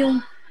 Alam mo yung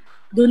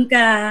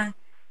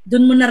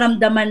doon mo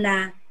naramdaman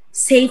na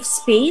safe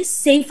space,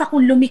 safe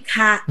akong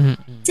lumikha.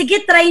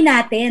 Sige, try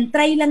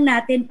lang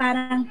natin,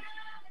 parang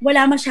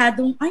wala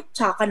masyadong,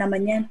 tsaka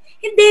naman yan.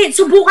 Hindi,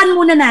 subukan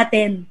muna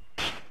natin.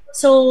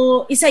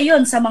 So, isa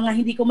yon sa mga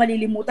hindi ko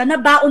malilimutan na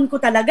baon ko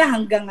talaga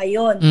hanggang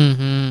ngayon.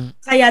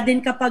 Kaya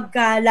din kapag,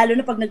 lalo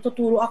na pag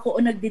nagtuturo ako o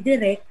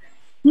nagdidirect,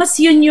 mas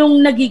yun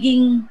yung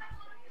nagiging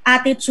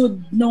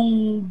attitude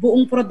nung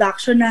buong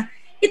production na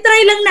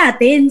itry lang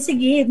natin.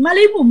 Sige,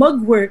 malay mo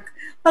mag-work.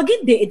 Pag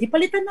hindi, edi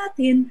palitan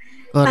natin.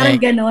 Correct. Parang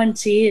ganon,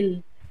 chill.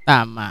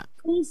 Tama.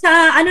 Kung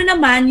sa,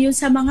 naman, yung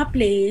sa mga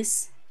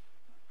plays,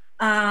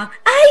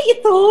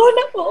 ito,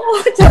 naku,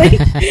 sorry.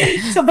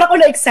 Sobrang ko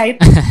na-excite.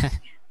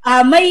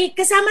 May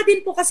kasama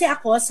din po kasi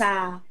ako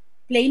sa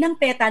play ng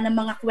PETA ng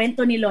mga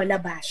kwento ni Lola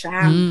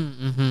Basyang.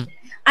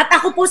 At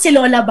ako po si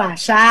Lola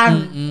Basyang.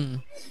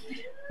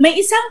 May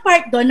isang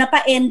part doon na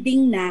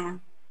pa-ending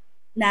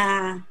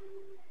na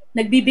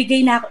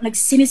nagbibigay na ako,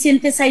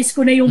 nagsynthesize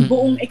ko na yung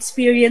buong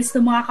experience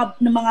ng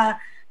mga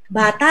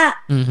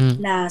bata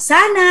na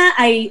sana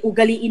ay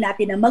ugaliin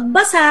natin na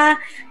magbasa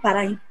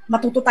para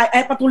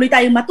patuloy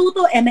tayong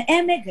matuto,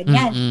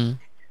 ganyan.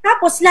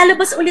 Tapos,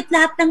 lalabas ulit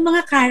lahat ng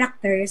mga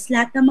characters,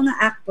 lahat ng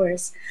mga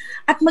actors,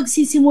 at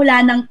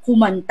magsisimula ng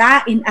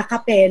kumanta in a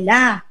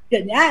cappella.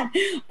 Ganyan.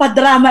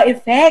 Pa-drama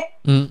effect.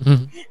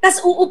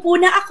 Tapos,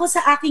 uupo na ako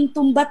sa aking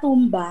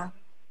tumba-tumba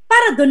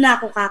para doon na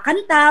ako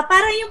kakanta,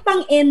 para yung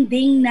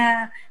pang-ending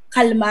na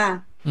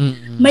kalma.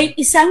 May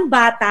isang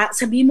bata,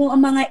 sabi mo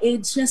ang mga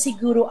age na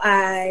siguro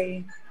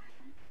ay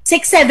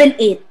 6, 7,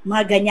 8,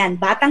 mga ganyan.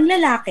 Batang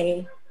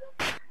lalaki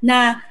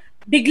na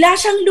bigla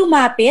siyang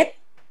lumapit,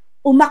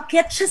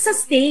 umakyat siya sa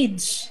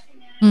stage.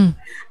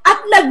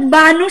 At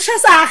nagmano siya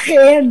sa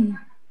akin.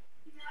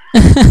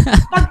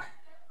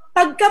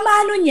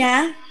 Pagkamano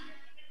niya,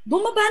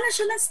 bumaba na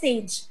siya ng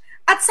stage.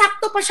 At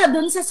sakto pa siya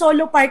dun sa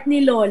solo part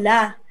ni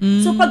Lola.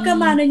 So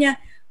pagkamano niya,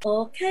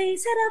 okay,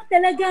 sarap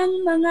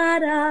talagang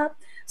mangarap.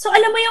 So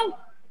alam mo yung,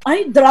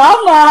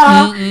 drama.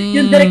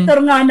 Yung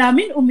director nga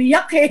namin,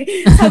 umiyak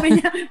Sabi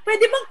niya,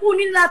 pwede bang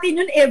kunin natin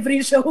yun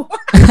every show?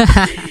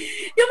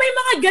 Yung may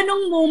mga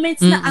ganong moments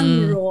na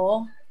ang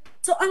raw.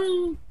 So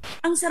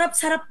ang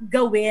sarap-sarap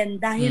gawin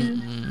dahil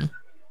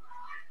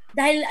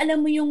alam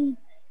mo yung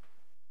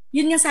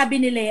yun nga sabi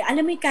nila,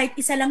 alam mo kahit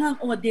isa lang ang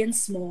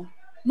audience mo,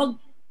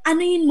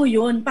 anuhin mo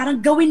yun,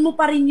 parang gawin mo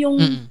pa rin yung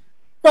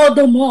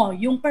todo mo,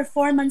 yung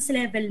performance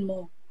level mo.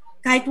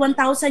 kahit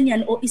 1,000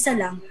 yan o isa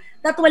lang,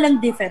 that walang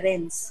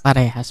difference.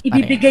 Parehas.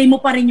 Ibibigay mo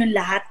pa rin yung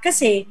lahat.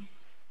 Kasi,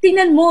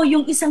 tingnan mo,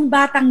 yung isang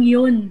batang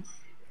yun,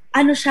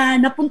 ano siya,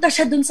 napunta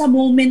siya dun sa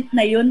moment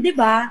na yun, di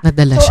ba?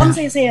 Nadala so, siya. ang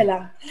saya-saya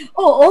lang.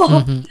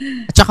 Oo.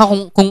 At saka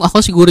kung ako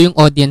siguro yung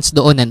audience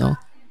doon,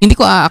 hindi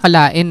ko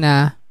aakalain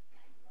na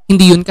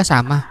hindi yun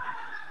kasama.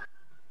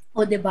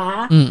 O, di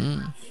ba?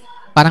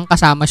 Parang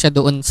kasama siya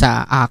doon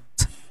sa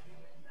act.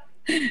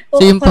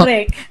 So, Oo, yun po.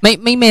 correct.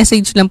 May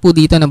message lang po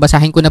dito,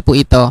 basahin ko na po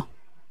ito.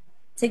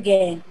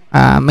 Sige.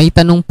 May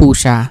tanong po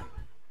siya.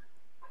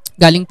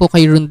 Galing po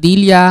kay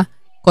Rondilia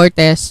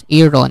Cortez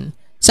Aaron.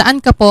 Saan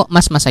ka po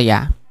mas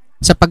masaya?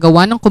 Sa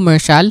paggawa ng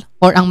commercial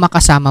or ang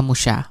makasama mo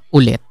siya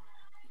ulit?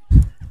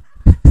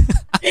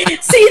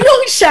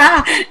 Sinong siya?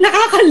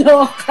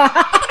 Nakakaloka.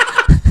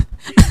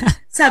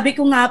 Sabi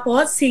ko nga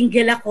po,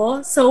 single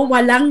ako, so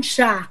walang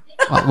siya.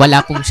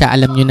 Wala pong siya,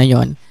 alam nyo na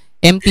yon.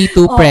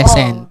 MT2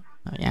 present.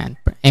 Ayan,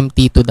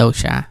 MT2 daw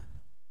siya.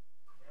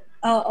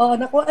 Oo,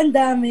 naku, ang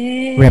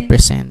dami.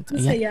 Represent.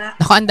 Masaya.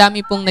 Naku, ang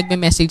dami pong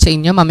nagme-message sa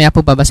inyo. Mamaya po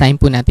babasahin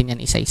po natin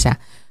yan isa-isa.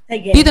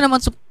 Sige. Dito naman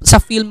sa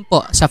film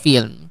po, sa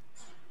film.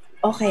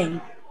 Okay.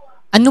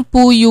 Ano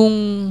po yung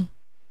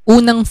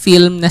unang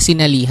film na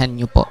sinalihan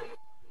nyo po?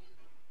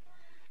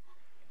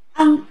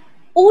 Ang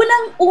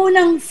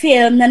unang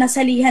film na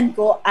nasalihan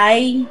ko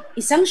ay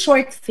isang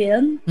short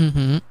film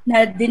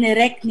na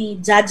dinirect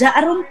ni Jaja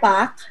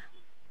Arumpak.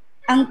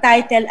 Ang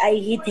title ay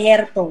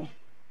Hitherto.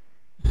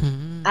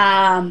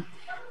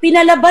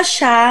 Pinalabas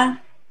siya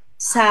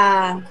sa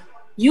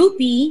UP,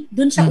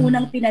 dun sa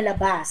unang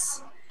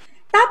pinalabas.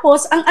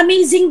 Tapos, ang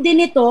amazing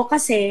din ito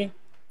kasi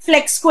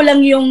flex ko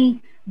lang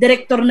yung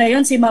director na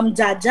yon si Ma'am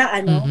Jaja,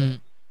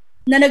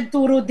 na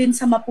nagturo din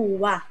sa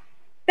Mapua.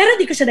 Pero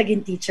hindi ko siya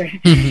naging teacher.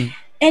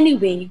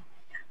 Anyway,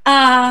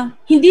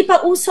 hindi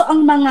pa uso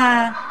ang mga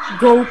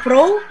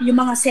GoPro, yung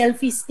mga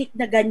selfie stick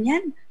na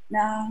ganyan.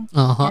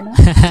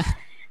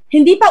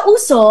 Hindi pa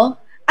uso.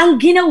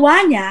 Ang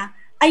ginawa niya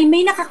ay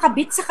may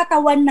nakakabit sa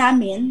katawan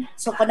namin.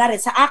 So,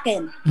 kunwari, sa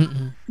akin,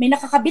 may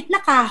nakakabit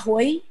na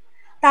kahoy,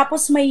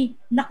 tapos may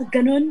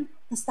nakaganon,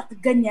 tapos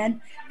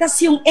nakaganyan, tapos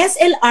yung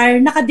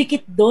SLR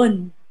nakadikit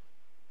doon.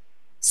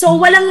 So,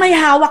 walang may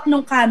hawak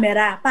ng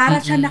camera.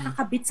 Para siya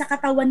nakakabit sa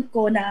katawan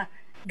ko na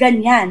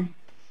ganyan,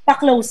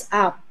 pa-close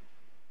up.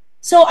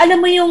 So,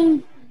 alam mo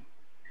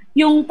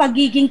yung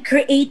pagiging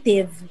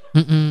creative.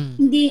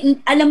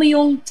 Hindi, alam mo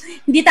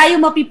hindi tayo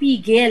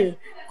mapipigil.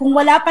 Kung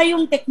wala pa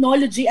yung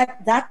technology at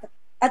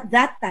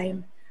that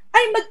time,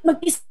 ay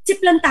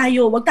mag-isip lang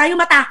tayo. Huwag tayo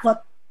matakot.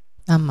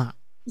 Tama.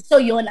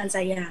 So, yun, ang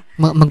saya.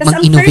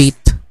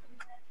 Mag-innovate.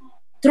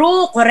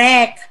 True,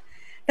 correct.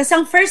 Tapos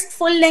ang first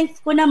full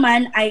length ko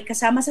naman ay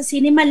kasama sa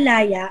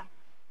Cinemalaya.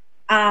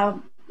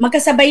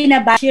 Magkasabay na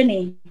batch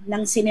yun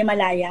ng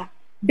Cinemalaya.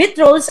 Bit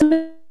rolls,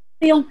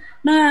 yung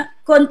mga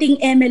konting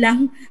eme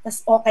lang, tapos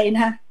okay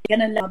na.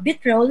 Ganun lang.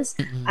 Bit rolls,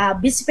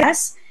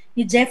 Bispas,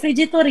 ni Jeffrey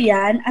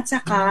Gitorian, at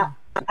saka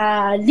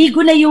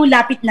Ligo na yung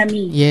Lapit na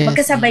Mi. Yes.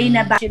 Magkasabay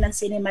na batch yun ng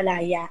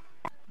Cinemalaya.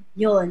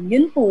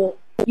 Yun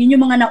po. Yun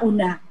yung mga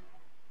nauna.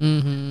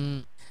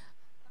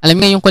 Alam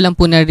mo, ngayon ko lang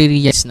po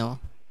nare-realize,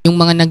 yung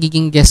mga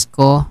nagiging guest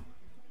ko,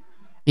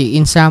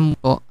 insam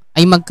po,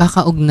 ay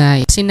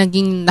magkakaugnay. Kasi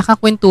naging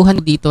nakakwentuhan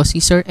dito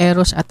si Sir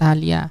Eros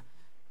Atalia,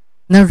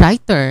 na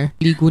writer,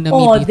 Ligo na Mi.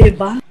 Oh,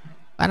 diba?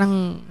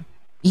 Parang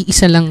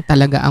iisa lang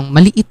talaga,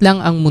 maliit lang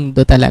ang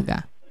mundo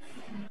talaga.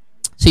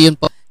 So yun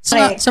po.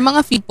 Sa mga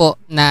feed po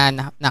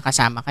na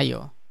nakasama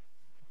kayo,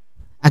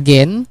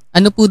 again,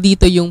 ano po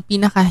dito yung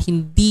pinaka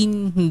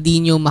hindi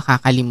nyo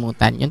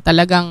makakalimutan? Yung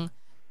talagang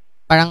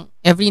parang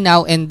every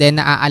now and then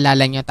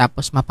naaalala nyo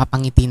tapos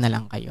mapapangiti na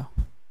lang kayo.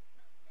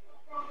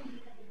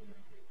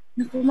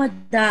 Naku,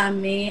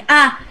 madami.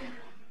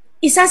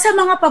 Isa sa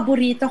mga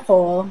paborito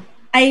ko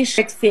ay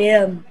short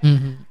film.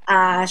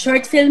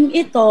 Short film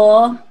ito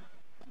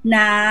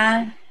na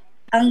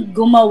ang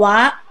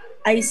gumawa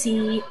ay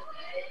si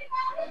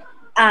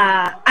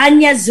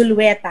Anya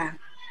Zulueta.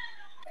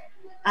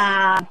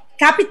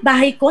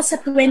 Kapitbahay ko sa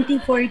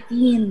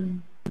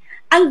 2014.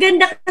 Ang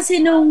ganda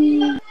kasi nung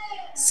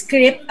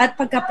script at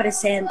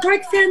pagka-present.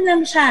 Short film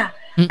lang siya.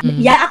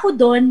 Ya ako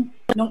doon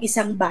nung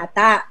isang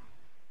bata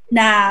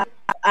na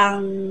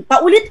ang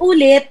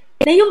paulit-ulit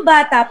na yung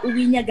bata,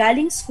 uwi niya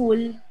galing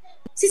school,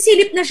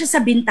 sisilip na siya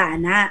sa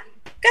bintana.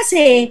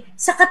 Kasi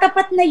sa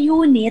katapat na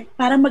unit,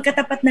 para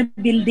magkatapat na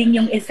building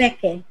yung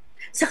effect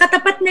sa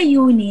katapat na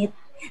unit,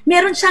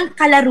 meron siyang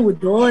kalaro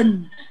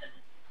doon.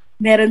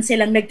 Meron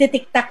silang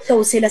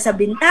nagtitik-tak-toe sila sa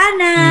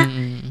bintana,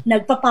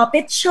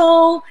 nagpa-puppet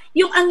show,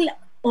 yung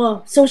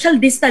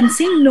social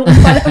distancing noon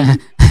parang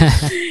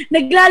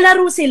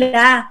naglalaro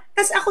sila.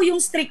 Tapos ako yung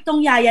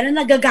striktong yaya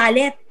na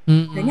nagagalit.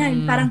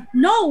 Ganyan, parang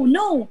no.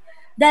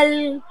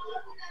 Dahil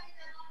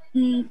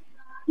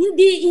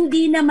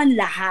hindi naman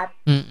lahat.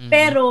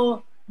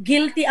 Pero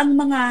guilty ang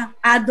mga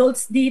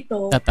adults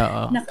dito.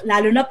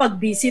 Lalo na pag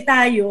busy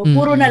tayo,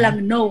 puro na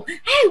lang no.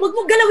 Hey, wag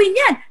mo galawin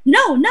yan.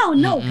 No.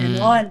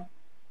 Ganon.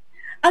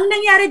 Ang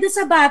nangyari doon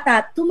sa bata,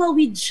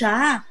 tumawid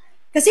siya.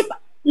 Kasi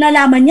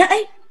nalaman niya,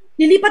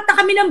 Lilipat na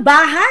kami ng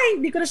bahay.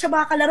 Hindi ko na siya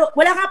makakalaro.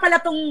 Wala nga pala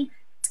tong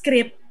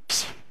script.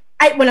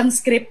 Ay, walang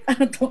script.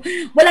 Ano to?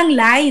 Walang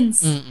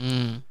lines.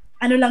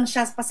 Ano lang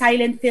siya, pa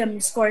silent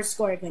film, score,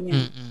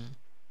 ganyan.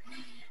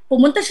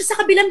 Pumunta siya sa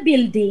kabilang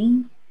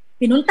building.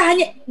 Pinuntahan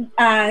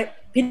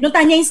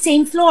niya yung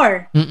same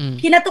floor.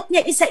 Kinatok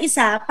niya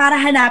isa-isa para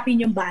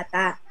hanapin yung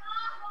bata.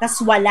 Tas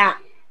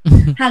wala.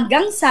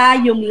 Hanggang sa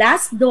yung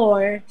last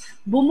door,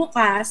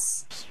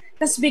 bumukas,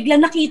 tas biglang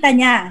nakita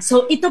niya.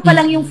 So, ito pa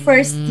lang yung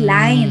first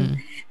line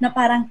na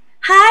parang,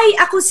 hi,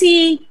 ako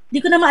si,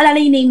 di ko na maalala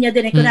yung name niya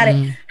din. Kunwari,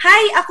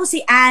 hi, ako si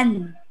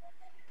Ann.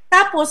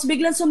 Tapos,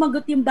 biglang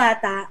sumagot yung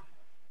bata.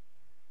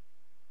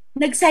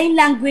 Nag-sign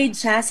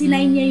language siya,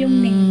 sinay niya yung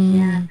name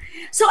niya.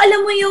 So,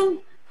 alam mo yung,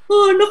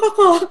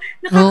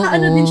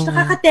 nakakaano din siya,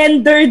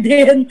 nakaka-tender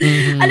din.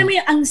 Alam mo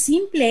yung, ang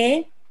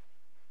simple,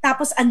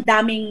 tapos ang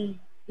daming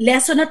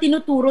lesson na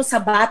tinuturo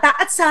sa bata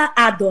at sa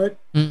adult.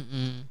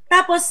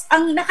 Tapos,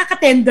 ang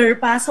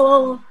nakaka-tender pa.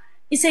 So,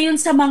 isa yun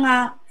sa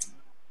mga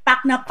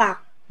pack na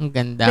pack. Ang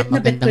ganda.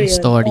 Magandang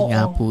story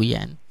nga po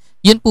yan.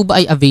 Yun po ba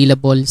ay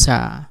available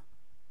sa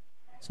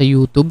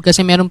YouTube?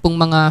 Kasi meron pong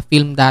mga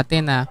film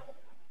dati na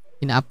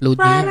ina-upload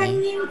niyo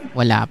yun.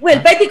 Wala pa. Well,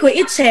 pwede ko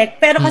i-check.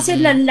 Pero kasi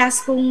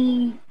last kung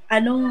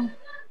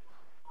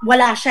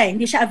wala siya.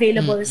 Hindi siya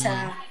available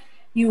sa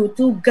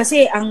YouTube.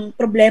 Kasi ang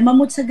problema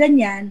mo sa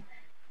ganyan,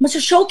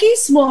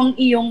 mas-showcase mo ang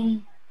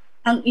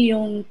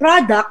iyong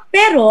product,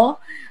 pero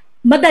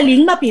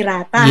madaling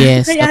mapirata.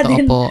 Yes, kaya totoo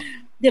din, po.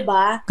 'di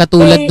ba?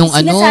 Katulad nung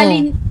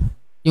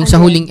yung sa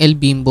huling El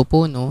Bimbo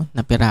po, no,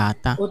 na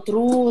pirata. O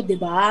true, 'di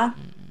ba?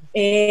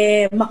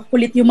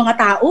 Makukulit yung mga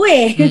tao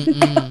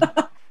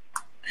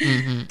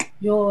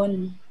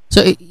Yun. So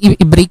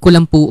i-break ko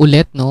lang po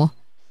ulit, no.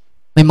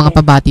 May mga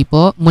pabati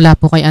po mula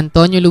po kay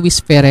Antonio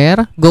Luis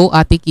Ferrer. Go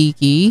Ate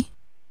Kiki.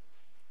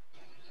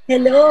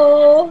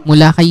 Hello.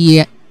 Mula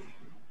kay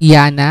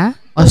Yana,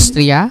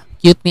 Austria.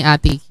 Cute ni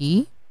Ate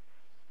Kiki.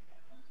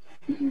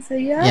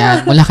 Masaya. Yan,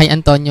 mula kay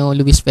Antonio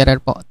Luis Ferrer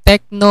po.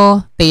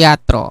 Techno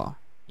Teatro.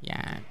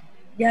 Yan.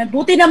 Yan,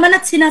 buti naman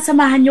at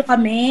sinasamahan nyo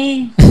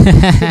kami.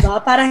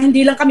 Diba? Para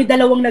hindi lang kami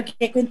dalawang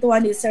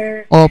nagkikwentuhan ni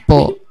Sir.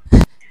 Opo.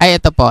 Ay,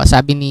 ito po,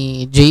 sabi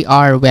ni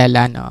JR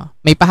Wela, no.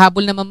 May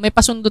pahabol naman, may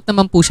pasundot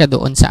naman po siya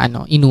doon sa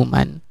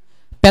inuman.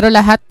 Pero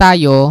lahat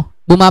tayo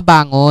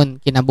bumabangon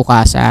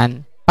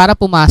kinabukasan para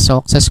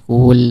pumasok sa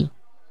school.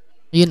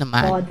 Yun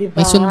naman. Diba?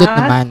 May sundot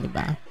naman, di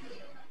ba?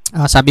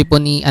 Sabi po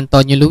ni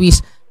Antonio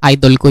Luis,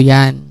 idol ko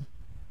yan.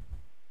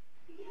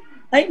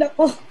 Ay,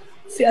 nako.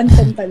 Si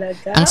Anton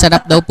talaga. Ang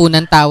sarap daw po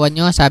ng tawa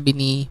nyo, sabi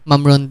ni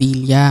Ma'am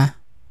Rondilla.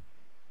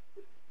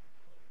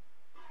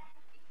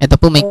 Ito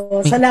po,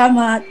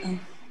 salamat.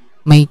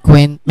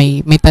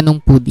 May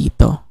tanong po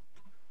dito.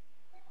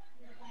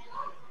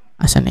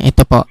 Asan na?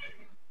 Ito po.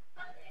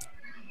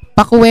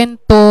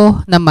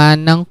 Pakuwento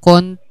naman ng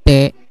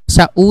konti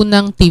sa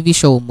unang TV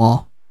show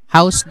mo.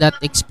 How's that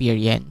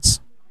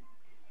experience?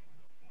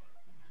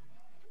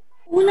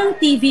 Unang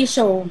TV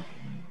show.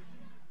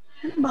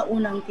 Ano ba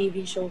unang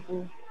TV show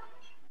ko?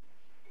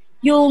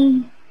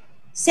 Yung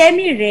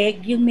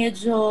semi-reg, yung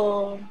medyo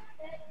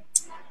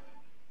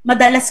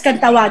madalas kang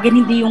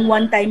tawagin, hindi yung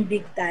one time,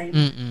 big time.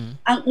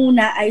 Ang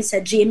una ay sa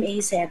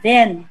GMA7.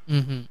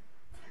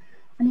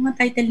 Ano nga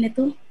title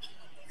nito?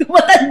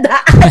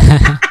 Matanda.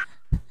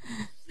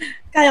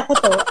 Kaya ko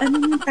to. Ano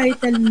yung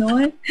title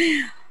nun?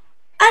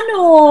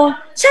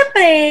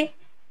 Syempre,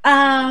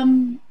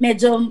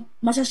 medyo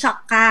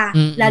masashock ka.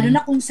 Lalo na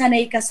kung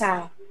sanay ka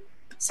sa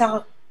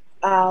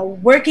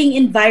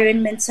working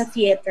environment sa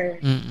theater.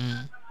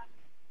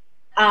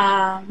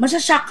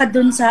 Masashock ka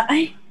dun sa,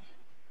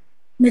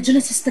 medyo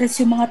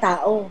nasistress yung mga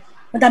tao.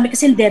 Madami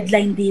kasing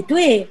deadline dito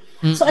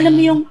So alam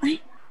mo yung,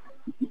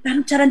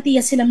 parang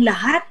charantiya silang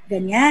lahat,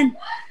 ganyan.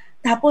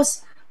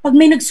 Tapos, pag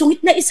may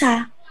nagsungit na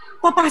isa,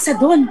 papasa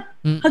doon.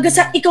 Hanggang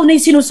sa ikaw na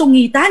yung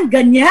sinusungitan,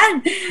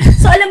 ganyan.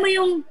 So alam mo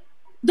yung,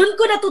 doon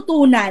ko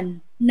natutunan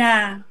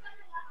na,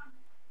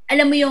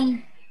 alam mo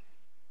yung,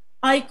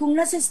 kung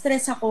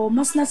nasistress ako,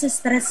 mas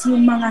nasistress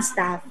yung mga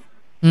staff.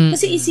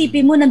 Kasi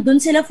isipin mo, nandun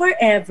sila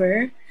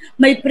forever,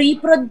 may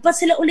pre-prod pa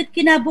sila ulit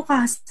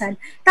kinabukasan,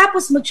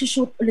 tapos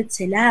mag-shoot ulit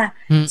sila.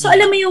 So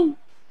alam mo yung,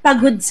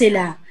 pagod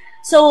sila.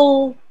 So,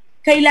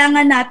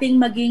 kailangan nating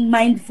maging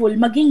mindful,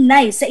 maging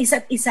nice sa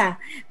isa't isa.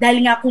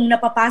 Dahil nga kung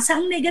napapasa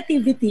ang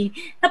negativity,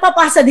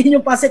 napapasa din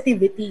yung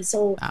positivity.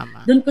 So,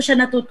 doon ko siya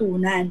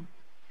natutunan.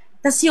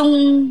 Tapos yung,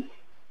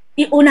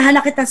 iunahan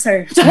na kita,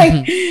 sir.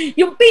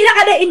 Yung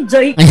pinaka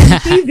na-enjoy kong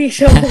TV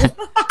show.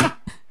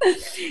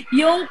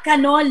 Yung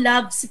Kano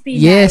Loves Pinay.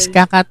 Yes,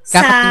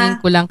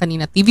 kakatingin ko lang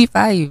kanina.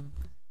 TV5.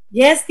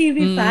 Yes,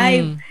 TV5.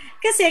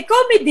 Kasi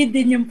comedy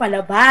din yung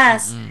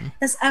palabas.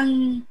 Tapos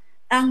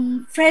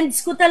ang friends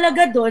ko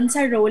talaga doon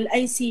sa role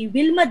ay si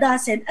Wilma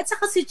Dasen at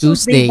saka si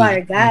Tuesday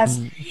Vargas.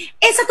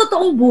 Sa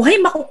totoong buhay,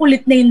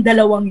 makukulit na yung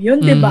dalawang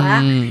yun, di ba?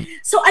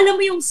 So, alam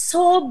mo yung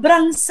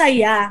sobrang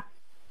saya.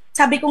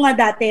 Sabi ko nga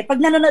dati, pag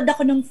nanonood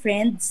ako ng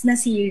Friends na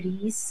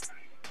series,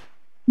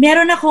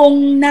 meron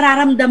akong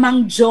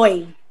nararamdamang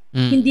joy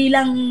Hindi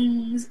lang,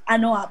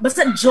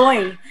 basta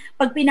joy.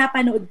 Pag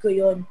pinapanood ko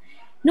yon.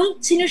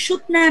 Nung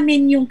sinushoot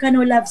namin yung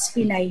Kano Loves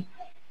Pinay,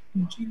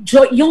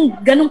 joy, yung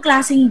ganong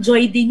klaseng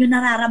joy din yung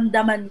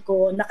nararamdaman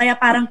ko. Na kaya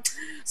parang,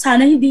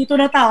 sana hindi ito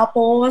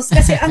natapos.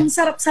 Kasi ang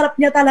sarap-sarap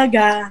niya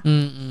talaga.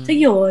 So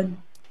yun.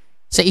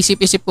 Sa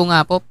isip-isip ko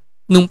nga po,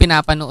 nung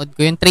pinapanood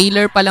ko, yung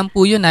trailer pa lang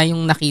po yun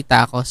yung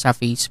nakita ko sa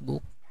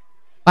Facebook.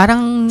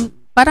 Parang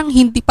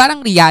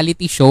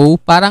reality show,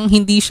 parang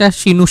hindi siya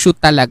sinushoot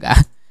talaga.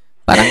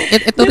 Parang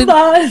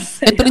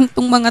ito rin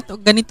tong mga to,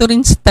 ganito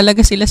rin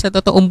talaga sila sa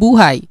totoong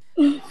buhay.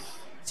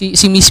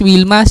 Si Miss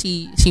Wilma,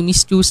 si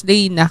Miss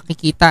Tuesday,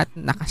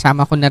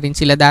 nakasama ko na rin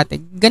sila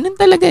dati. Ganun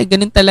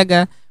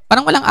talaga.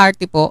 Parang walang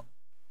arte po.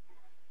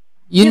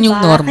 Yun yung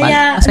normal.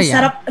 Kaya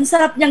ang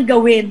sarap niyang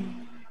gawin.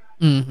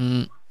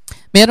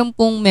 Meron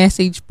pong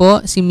message po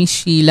si Miss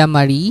Sheila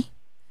Marie.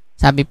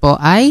 Sabi po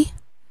ay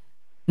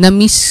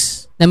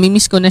namimiss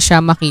ko na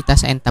siya makita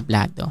sa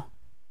entablado.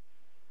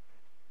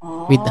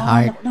 With the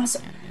heart.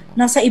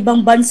 Nasa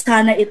ibang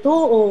bansa na ito.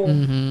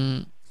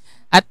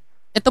 At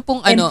ito pong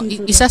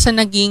isa sa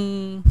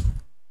naging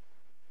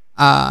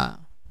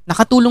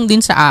nakatulong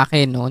din sa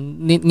akin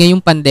ngayong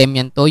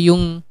pandemyan to,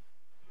 yung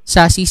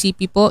sa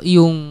CCP po,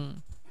 yung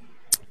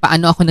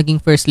paano ako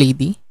naging first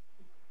lady.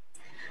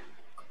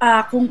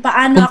 Kung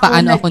paano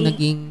ako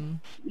naging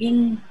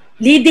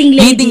leading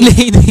lady.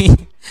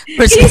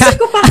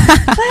 Inisip ko pa,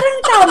 parang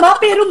tama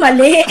pero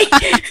mali.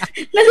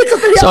 Nalito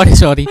pala.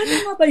 Sorry.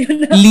 Paano ba yun?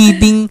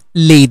 Leading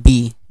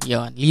lady.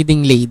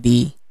 Leading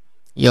lady.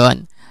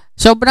 Yon.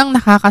 Sobrang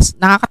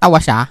nakakatawa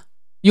siya.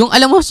 Yung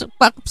alam mo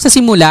sa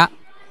simula,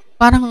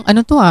 parang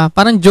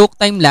parang joke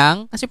time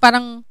lang kasi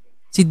parang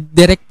si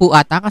Derek po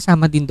ata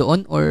kasama din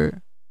doon, or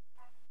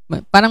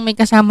parang may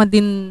kasama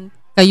din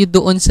kayo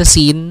doon sa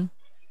scene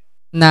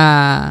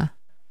na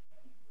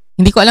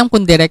hindi ko alam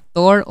kung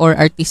director or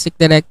artistic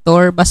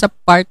director, basta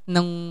part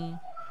ng,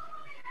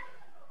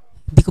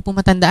 hindi ko po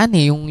matandaan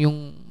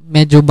yung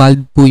medyo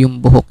bald po yung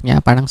buhok niya,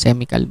 parang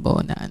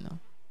semi-kalbo na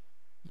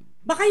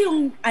Baka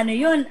yung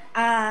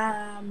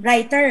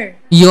writer.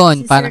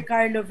 Yun, Si parang Sir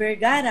Carlo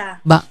Vergara.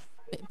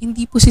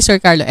 Hindi po si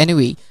Sir Carlo.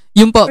 Anyway,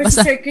 yun po. Or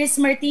Basta, si Sir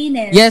Chris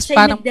Martinez. yes, siya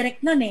parang, yung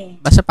nag-direct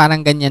nun basta parang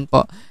ganyan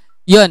po.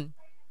 Yun.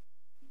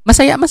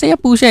 Masaya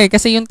po siya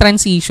kasi yung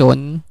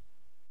transition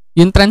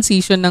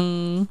ng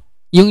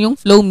yung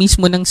flow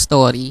mismo ng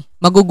story,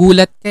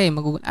 magugulat ka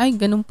ay,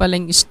 ganun pala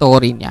yung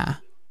story niya.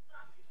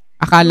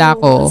 Akala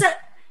ko.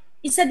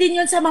 Isa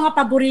din yun sa mga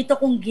paborito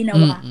kong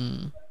ginawa.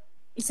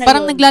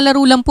 Parang yun.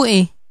 Naglalaro lang po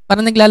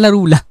Parang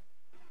naglalaro lang.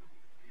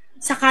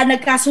 Saka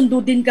nagkasundo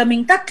din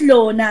kaming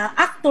tatlo na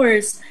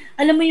actors.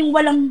 Alam mo yung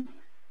walang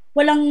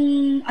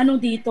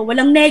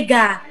walang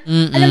nega.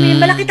 Alam mo yun,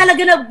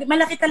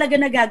 malaki talaga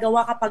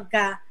nagagawa kapag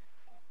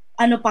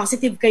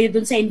positive kayo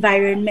dun sa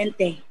environment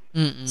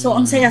So,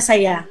 ang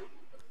saya-saya.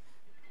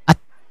 At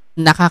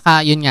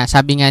yun nga,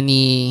 sabi nga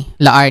ni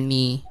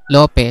Laarni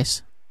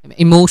Lopez,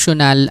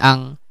 emotional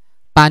ang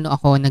paano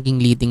ako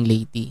naging leading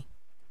lady.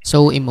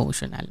 So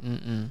emotional.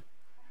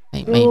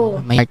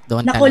 May heart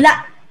doon.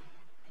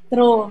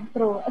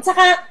 True. At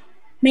saka,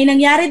 may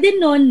nangyari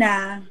din noon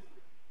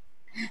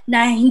na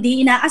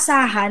hindi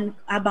inaasahan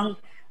habang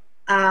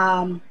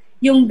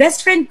yung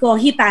best friend ko,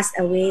 he passed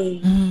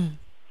away.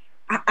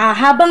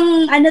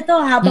 Habang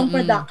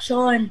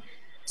production.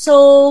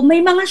 So,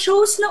 may mga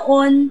shows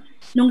noon,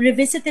 nung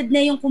revisited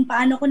na yung kung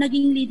paano ko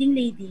naging leading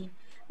lady,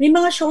 may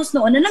mga shows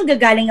noon na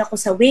nanggagaling ako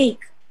sa wake.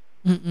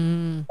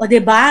 O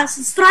diba?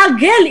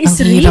 Struggle is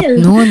ang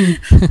real. Hirap nun.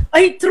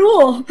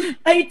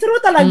 Ay, true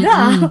talaga.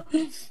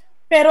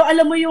 Pero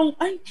alam mo yung,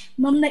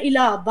 ma'am na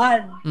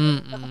ilaban.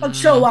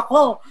 Nakapag-show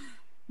ako.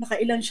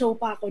 Nakailang show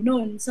pa ako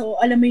noon. So,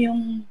 alam mo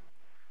yung,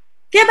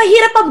 kaya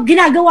mahirap pa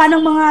ginagawa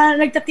ng mga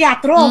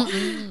nagtateatro.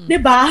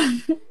 Diba?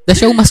 The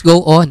show must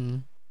go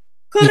on.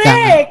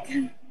 Correct.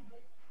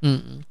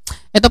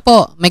 Ito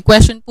po, may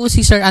question po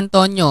si Sir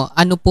Antonio.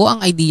 Ano po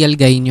ang ideal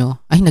guy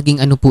nyo? Ay,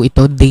 naging po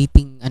ito?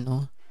 Dating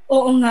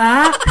Oo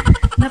nga.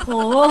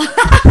 Nako.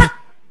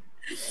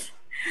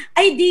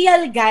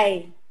 Ideal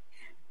guy.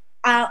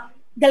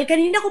 Dahil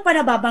kanina ko pa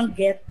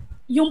nababanggit,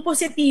 yung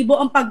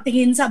positibo ang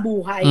pagtingin sa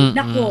buhay.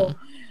 Nako.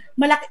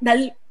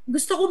 Dahil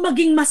gusto ko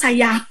maging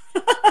masaya.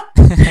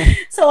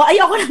 So,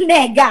 ayoko ng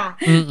nega.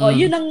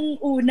 Yun ang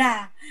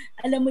una.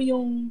 Alam mo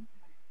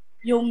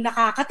yung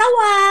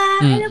nakakatawa,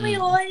 alam mo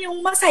yun, yung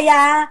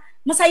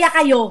masaya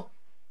kayo.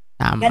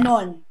 Tama.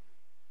 Ganon.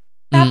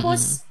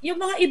 Tapos, yung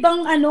mga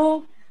ibang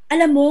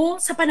alam mo,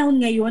 sa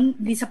panahon ngayon,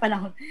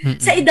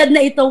 sa edad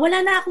na ito,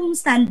 wala na akong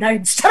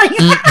standards.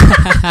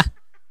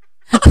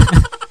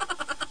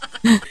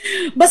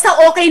 Basta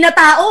okay na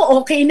tao,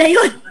 okay na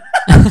yun.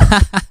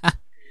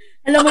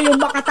 Alam mo yung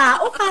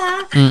makatao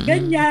ka,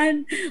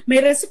 ganyan,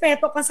 may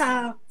respeto ka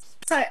sa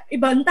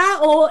ibang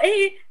tao,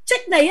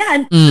 check na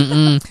yan.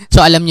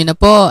 So, alam nyo na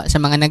po,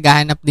 sa mga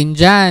naghahanap din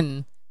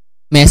dyan,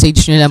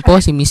 message nyo lang po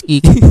si Miss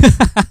Kiki.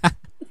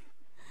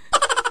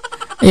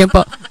 Ayan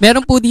po.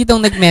 Meron po ditong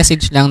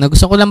nag-message lang na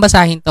gusto ko lang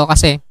basahin to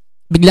kasi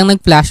biglang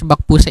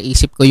nag-flashback po sa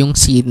isip ko yung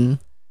scene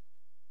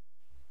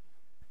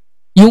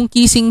Yung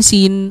kissing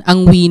scene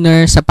ang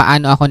winner sa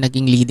paano ako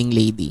naging leading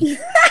lady.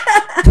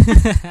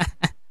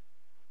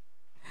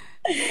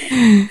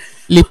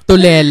 Lip to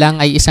lelang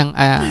ay isang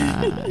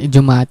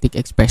idiomatic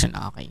expression.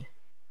 Okay.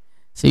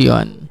 So,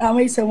 yun.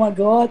 May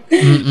sumagot.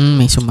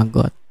 May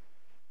sumagot.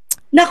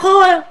 Nako,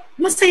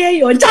 masaya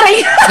yun.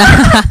 Charay!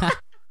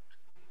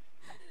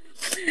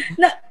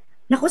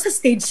 Nako, sa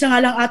stage na nga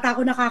lang ata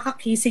ako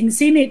nakaka-kissing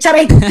scene eh.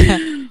 Charay!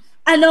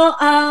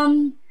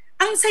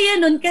 Ang saya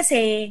nun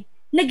kasi,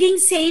 naging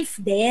safe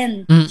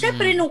din.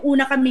 Siyempre, nung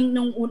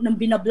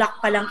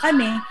binablock pa lang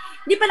kami,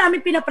 hindi pa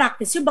namin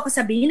pinapractice yun. Baka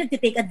sabihin,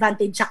 nagtitake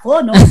advantage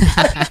ako, no?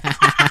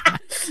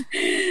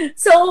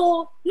 So,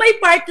 may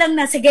part lang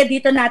na, sige,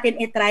 dito natin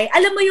i-try.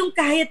 Alam mo yung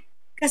kahit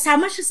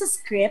kasama siya sa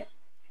script,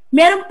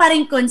 meron pa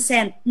rin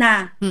consent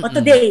na,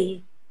 today,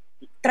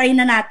 try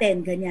na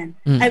natin, ganyan.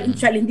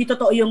 Actually, hindi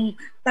totoo yung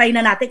try na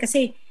natin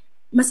kasi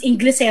mas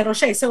Inglesero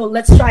siya eh. So,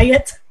 let's try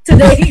it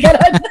today.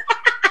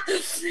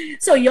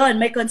 So, yon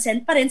may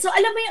consent pa rin. So,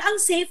 alam mo yung ang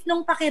safe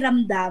nung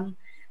pakiramdam.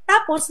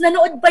 Tapos,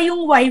 nanood pa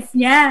yung wife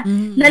niya.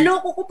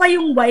 Naloko ko pa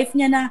yung wife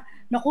niya na,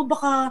 naku,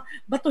 baka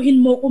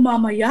batuhin mo ko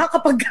mamaya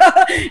kapag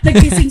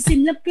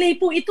nag-kissing na play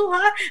po ito,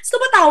 ha? So,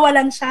 matawa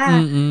lang siya.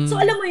 So,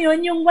 alam mo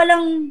yun, yung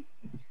walang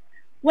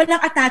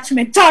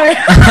attachment. Char!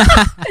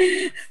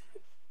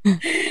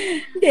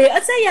 Hindi,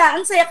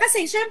 ang saya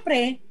kasi,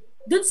 syempre,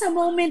 dun sa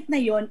moment na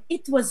yon,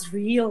 it was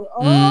real.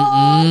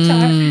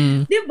 Char!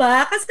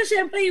 Diba? Kasi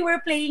syempre, you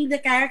were playing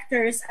the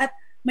characters at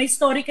may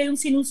story kayong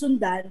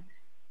sinusundan.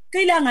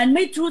 Kailangan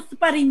may truth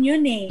pa rin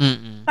yun eh.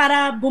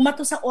 Para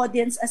bumato sa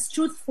audience as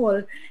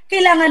truthful,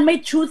 kailangan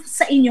may truth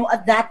sa inyo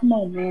at that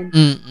moment.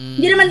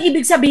 Hindi naman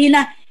ibig sabihin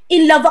na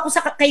in love ako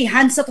kay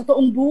Hans sa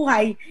totoong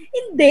buhay.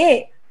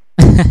 Hindi.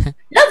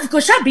 Love ko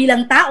siya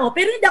bilang tao,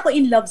 pero hindi ako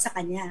in love sa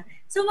kanya.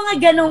 So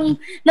mga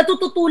ganong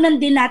natututunan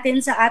din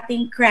natin sa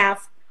ating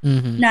craft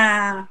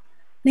na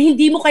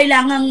hindi mo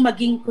kailangang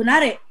maging,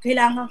 kunwari,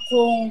 kailangan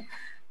kong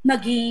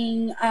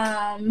maging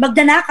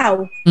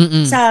magnanakaw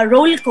sa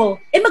role ko,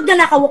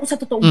 magnanakaw ako sa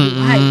totoong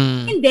buhay.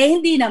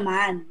 Hindi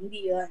naman.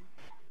 Hindi yun.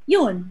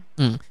 Yun.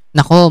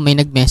 Nako, may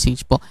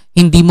nag-message po.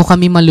 Hindi mo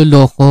kami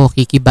maluloko,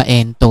 Kiki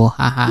Baento.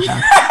 Hahaha.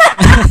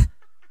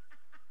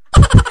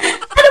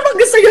 Ano bang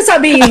gusto nyo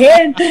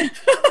sabihin?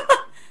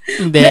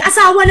 Hindi. May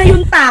asawa na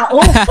yung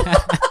tao.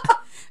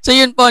 So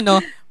yun po,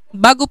 no?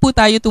 Bago po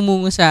tayo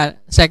tumungo sa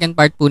second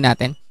part po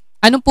natin,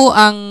 ano po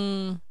ang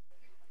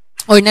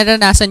or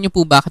naranasan nyo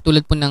po ba,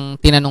 katulad po ng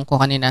tinanong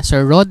ko kanina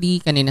Sir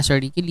Roddy, kanina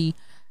Sir Ricky Lee,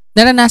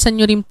 naranasan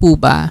nyo rin po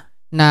ba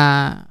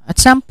na at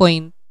some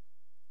point,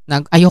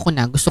 ayoko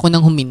na, gusto ko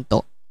nang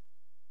huminto?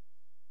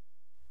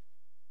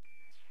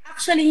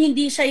 Actually,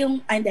 hindi siya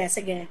yung, hindi,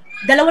 sige.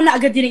 Dalawa na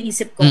agad din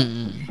naisip ko.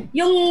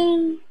 Yung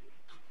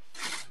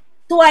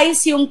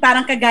twice yung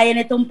parang kagaya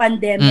nitong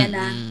pandemya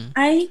na,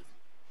 ay,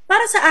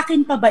 para sa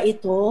akin pa ba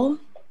ito?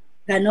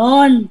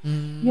 Ganon.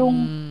 Yung,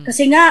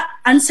 kasi nga,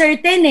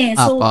 uncertain eh.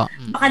 So,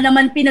 baka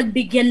naman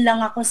pinagbigyan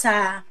lang ako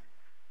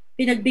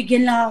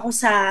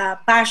sa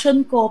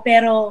passion ko,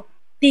 pero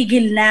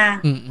tigil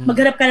na.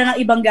 Magharap ka na ng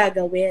ibang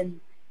gagawin.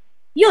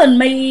 Yun,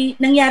 may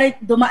nangyari,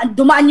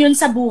 dumaan yun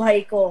sa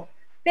buhay ko.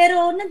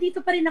 Pero, nandito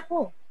pa rin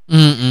ako.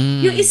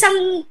 Yung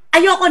isang,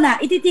 ayoko na,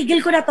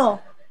 ititigil ko na to.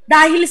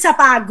 Dahil sa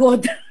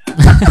pagod.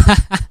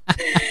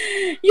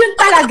 Yun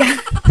talaga.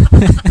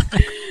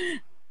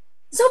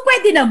 So,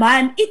 pwede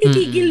naman,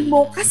 ititigil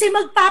mo kasi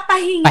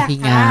magpapahinga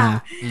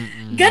ka.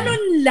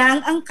 Ganun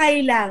lang ang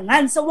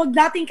kailangan. So, wag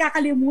nating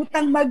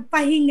kakalimutang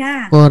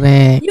magpahinga.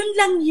 Correct. Yun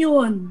lang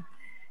yun.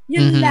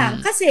 Yun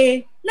lang.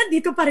 Kasi,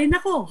 nandito pa rin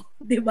ako.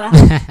 Diba?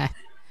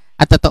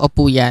 At totoo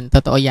po yan.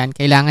 Totoo yan.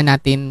 Kailangan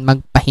natin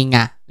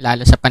magpahinga,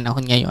 lalo sa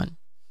panahon ngayon.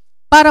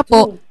 Para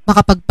po,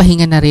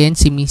 makapagpahinga na rin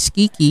si Miss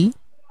Kiki,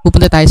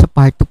 pupunta tayo sa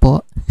part 2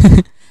 po.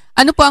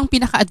 Ano po ang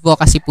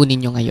pinaka-advocacy po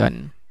ninyo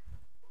ngayon?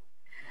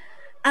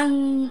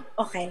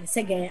 Okay,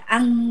 sige.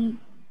 Ang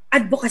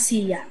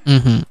advokasya.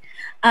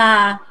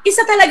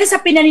 Isa talaga sa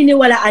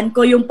pinaniniwalaan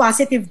ko yung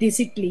positive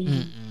discipline.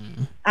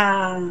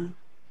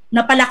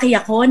 Napalaki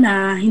ako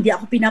na hindi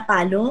ako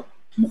pinapalo.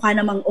 Mukha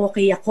namang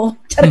okay ako.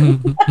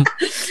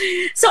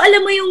 So,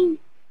 alam mo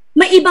yung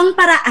may ibang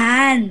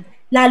paraan.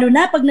 Lalo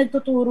na pag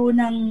nagtuturo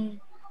ng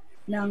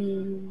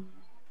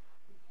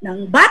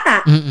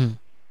bata.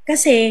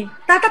 Kasi,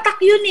 tatatak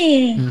yun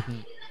eh.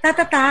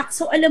 Tatatak.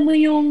 So, alam mo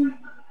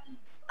yung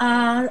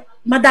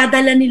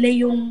madadala nila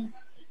yung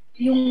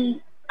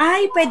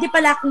ay, pwede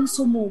pala akong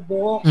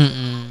sumubok.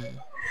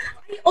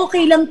 Ay,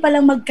 okay lang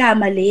palang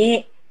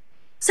magkamali.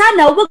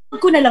 Sana, wag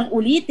ko na lang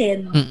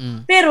ulitin.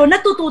 Pero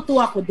natututo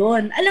ako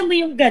doon. Alam mo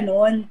yung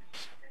ganon.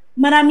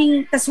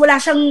 Tas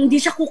hindi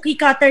siya cookie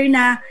cutter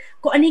na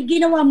kung ano yung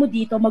ginawa mo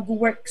dito,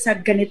 mag-work sa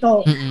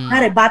ganito.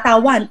 Pare, bata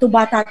 1 to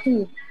bata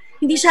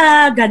 2. Hindi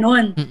siya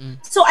ganon.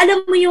 So,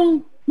 alam mo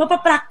yung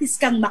mapapractice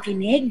kang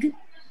makinig.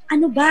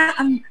 Ano ba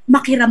ang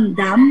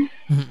makiramdam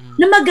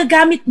na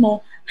magagamit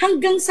mo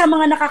hanggang sa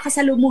mga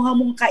nakakasalumuha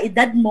mong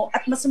kaedad mo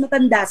at mas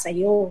matanda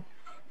sa'yo.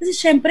 Kasi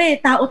syempre,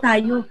 tao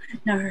tayo,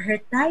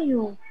 na-hurt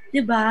tayo,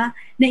 'di ba?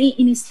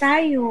 Naiinis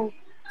tayo.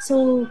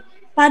 So,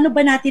 paano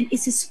ba natin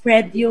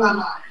isi-spread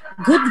yung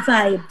good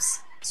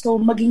vibes? So,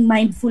 maging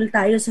mindful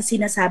tayo sa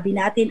sinasabi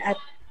natin at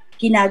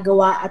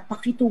ginagawa at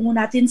pakitungo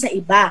natin sa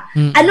iba.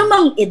 Ano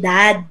mang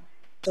edad.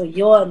 So,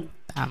 yun.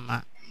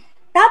 Tama.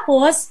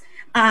 Tapos,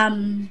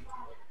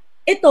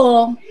 ito,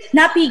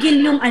 napigil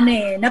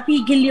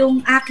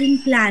yung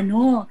aking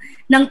plano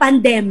ng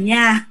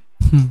pandemya.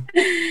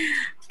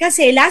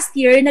 Kasi last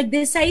year,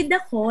 nag-decide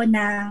ako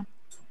na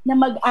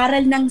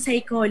mag-aral ng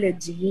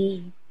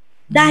psychology.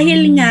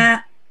 Dahil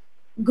nga,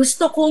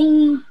 gusto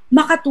kong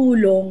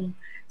makatulong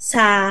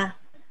sa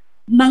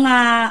mga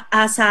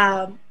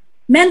sa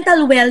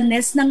mental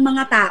wellness ng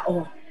mga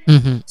tao.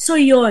 So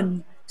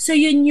yun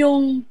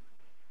yung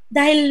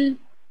dahil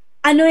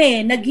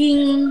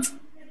naging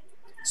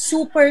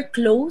super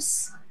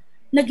close,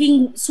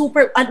 naging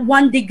super at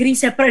 1 degree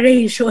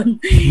separation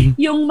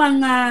yung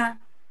mga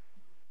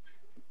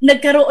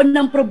nagkaroon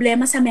ng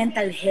problema sa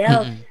mental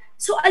health.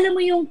 So alam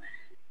mo yung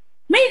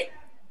may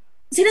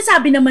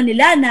sinasabi naman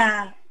nila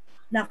na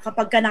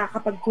kapag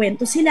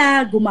nakakapagkwento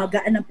sila,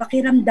 gumagaan ang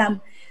pakiramdam.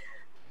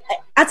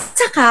 At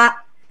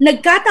saka,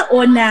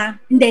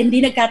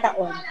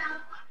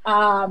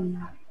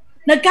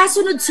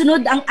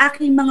 nagkasunod-sunod ang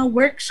aking mga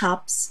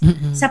workshops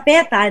sa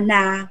PETA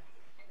na,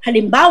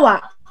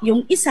 halimbawa,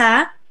 yung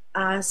isa,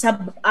 ang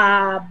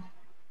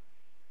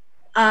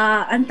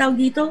tawag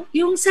dito,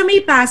 yung sa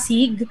may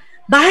Pasig,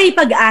 Bahay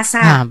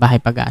Pag-asa.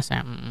 Bahay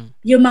Pag-asa.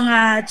 Yung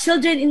mga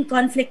children in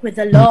conflict with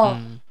the law.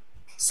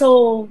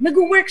 So,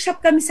 nag-workshop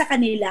kami sa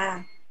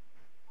kanila.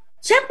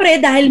 Siyempre,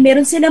 dahil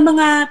meron silang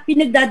mga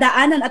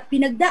pinagdadaanan,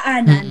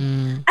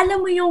 alam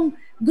mo yung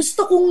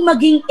gusto kong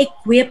maging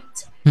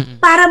equipped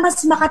para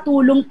mas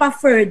makatulong pa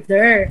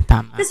further.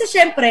 Tama. Kasi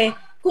siyempre,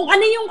 kung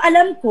ano yung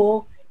alam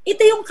ko,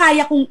 ito yung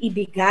kaya kong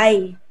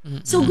ibigay.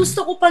 So,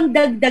 gusto ko pang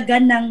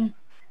dagdagan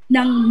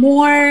ng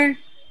more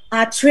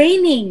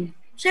training.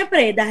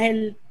 Siyempre,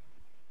 dahil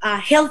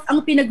health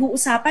ang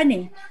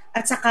pinag-uusapan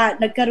At saka,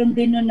 nagkaroon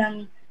din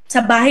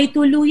sa bahay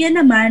tuluyan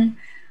naman,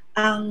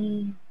 ang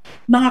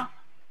mga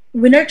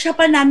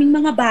winworkshopan naming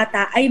mga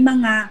bata ay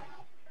mga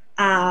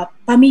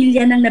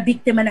pamilya ng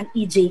nabiktima ng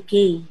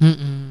EJK.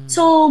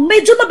 So,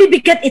 medyo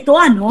mabibigat ito,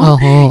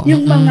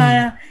 yung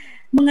mga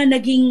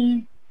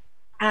naging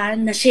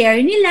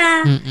na-share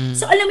nila.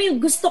 So, alam mo yung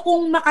gusto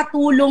kong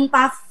makatulong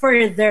pa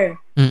further.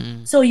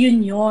 So,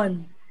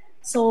 yun.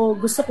 So,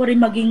 gusto ko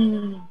rin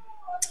maging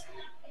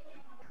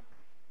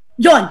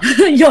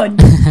yun.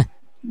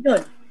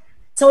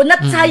 So,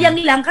 sayang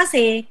lang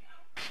kasi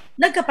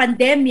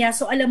nagka-pandemya,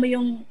 so alam mo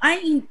yung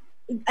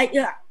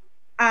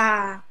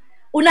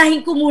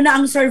unahin ko muna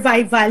ang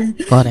survival.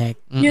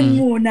 Correct. Yun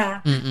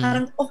muna.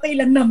 Parang okay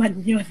lang naman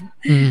yun.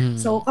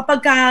 So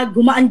kapag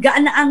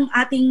gumaan-gaan na ang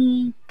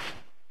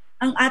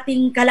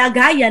ating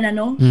kalagayan,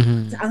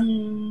 ang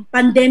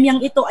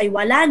pandemyang ito ay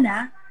wala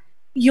na,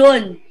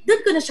 yun,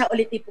 doon ko na siya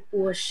ulit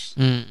ipupush.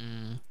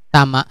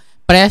 Tama.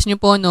 Parehas nyo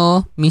po,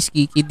 Miss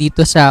Kiki,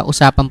 dito sa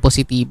Usapang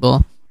Positibo.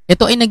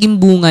 Ito ay naging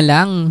bunga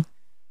lang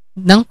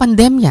ng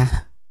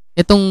pandemya.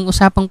 Itong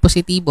Usapang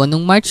Positibo,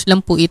 nung March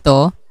lang po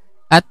ito,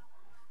 at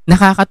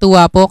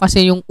nakakatuwa po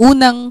kasi yung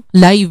unang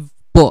live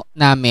po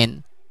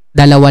namin,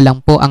 2 lang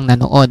po ang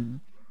nanood.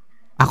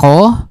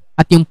 Ako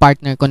at yung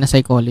partner ko na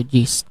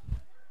psychologist,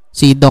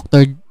 si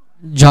Dr.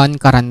 John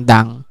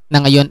Carandang,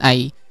 na ngayon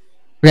ay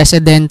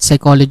resident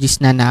psychologist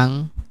na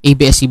ng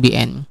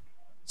ABS-CBN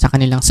sa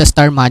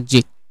Star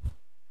Magic.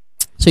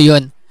 So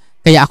yun,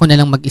 kaya ako na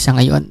lang mag-isa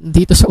ngayon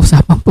dito sa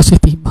Usapang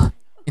Positibo.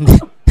 Hindi.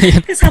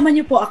 Kasama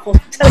niyo po ako.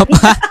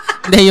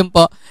 Hindi, yun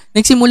po.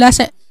 Nagsimula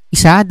sa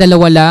 1, 2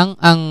 lang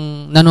ang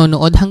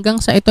nanonood hanggang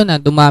sa ito na,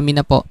 dumami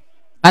na po.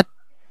 At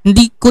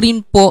hindi ko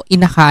rin po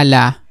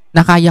inakala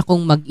na kaya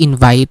kong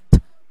mag-invite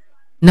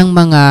ng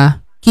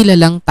mga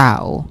kilalang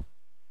tao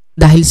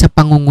dahil sa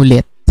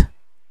pangungulit.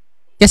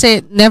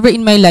 Kasi never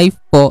in my life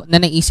po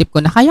na naisip ko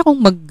na kaya kong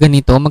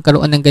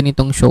magkaroon ng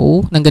ganitong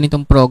show, ng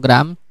ganitong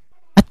program,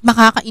 at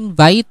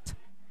makaka-invite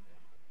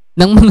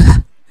ng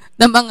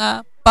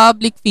mga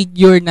public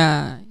figure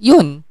na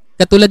yun.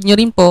 Katulad nyo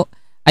rin po,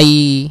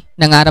 ay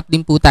nangarap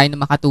din po tayo na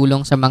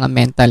makatulong sa mga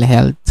mental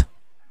health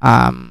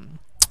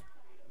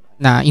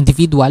na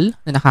individual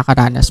na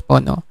nakakaranas po,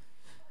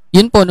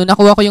 Yun po, nung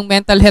nakuha ko yung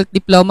mental health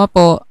diploma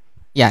po,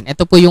 yan,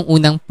 ito po yung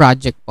unang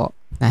project po.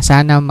 Na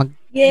sana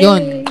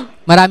yun,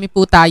 marami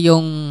po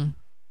tayong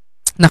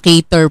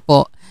na-cater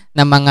po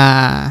na mga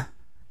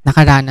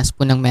nakaranas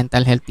po ng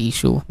mental health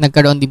issue.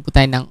 Nagkaroon din po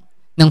tayo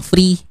ng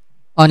free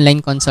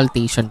online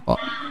consultation po.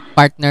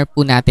 Partner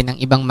po natin ng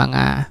ibang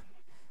mga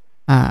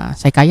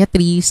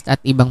psychiatrist at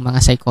ibang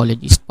mga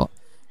psychologist po.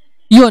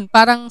 Yun,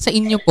 parang sa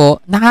inyo po,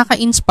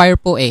 nakaka-inspire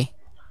po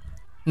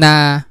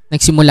na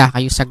nagsimula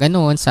kayo sa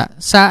ganun, sa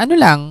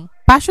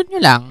passion nyo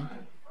lang.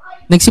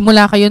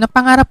 Nagsimula kayo na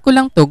pangarap ko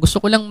lang to,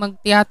 gusto ko lang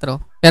magteatro.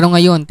 Pero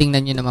ngayon,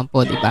 tingnan nyo naman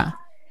po, di ba?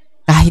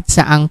 Kahit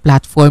saang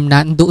platform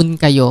na doon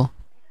kayo,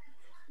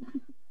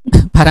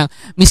 parang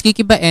Miss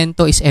Kiki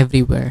Baento is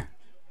everywhere.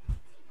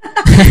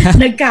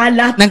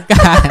 Nagkalat.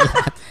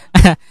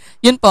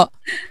 Yun po.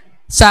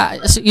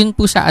 Yun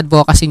po sa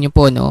advocacy nyo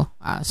po, no?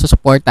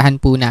 Susuportahan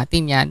po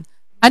natin yan.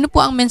 Ano po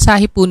ang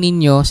mensahe po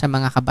ninyo sa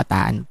mga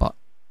kabataan po?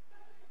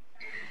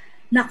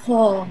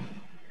 Nako,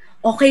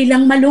 okay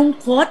lang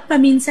malungkot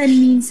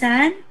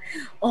paminsan-minsan.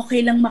 Okay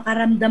lang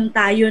makaramdam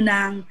tayo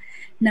ng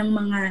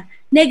mga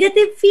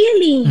negative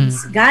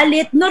feelings,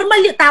 galit.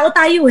 Normal yun, tao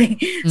tayo eh.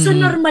 So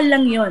normal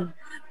lang yun.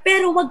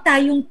 Pero wag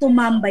tayong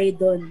tumambay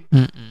doon.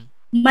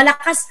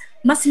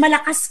 Mas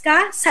malakas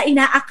ka sa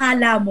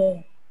inaakala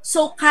mo.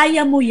 So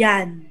kaya mo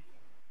yan.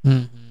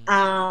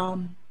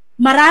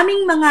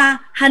 Maraming mga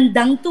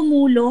handang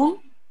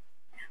tumulong.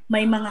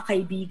 May mga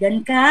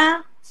kaibigan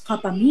ka,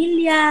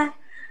 kapamilya,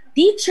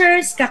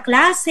 teachers,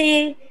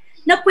 kaklase,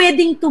 na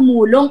pwedeng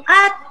tumulong.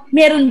 At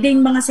meron ding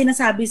mga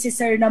sinasabi si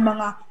sir na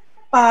mga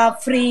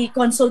free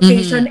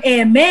consultation,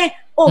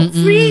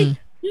 free.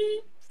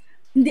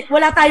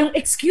 Wala tayong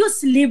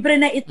excuse,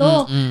 libre na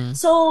ito.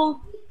 So,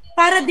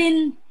 para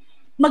din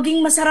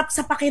maging masarap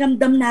sa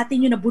pakiramdam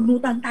natin yung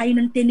nabunutan tayo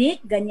ng tinik,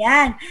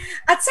 ganyan.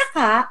 At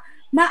saka,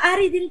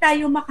 maaari din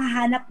tayo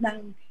makahanap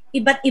ng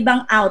iba't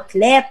ibang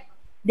outlet.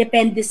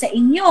 Depende sa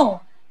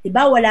inyo.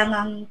 Diba? Wala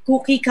ngang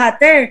cookie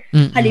cutter.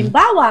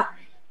 Halimbawa,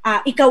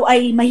 ikaw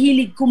ay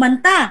mahilig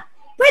kumanta.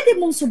 Pwede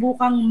mong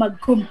subukang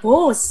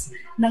mag-compose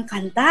ng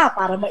kanta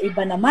para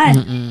maiba naman.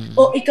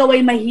 O ikaw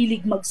ay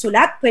mahilig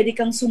magsulat, pwede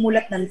kang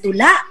sumulat ng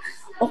tula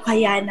o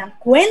kaya ng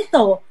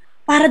kwento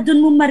para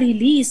dun mo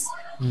ma-release.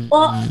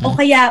 O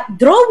kaya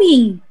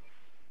drawing.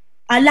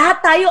 Lahat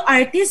tayo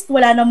artist,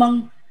 wala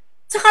namang...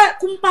 Saka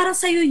kung para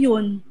sa'yo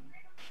yun,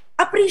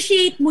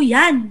 appreciate mo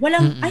yan.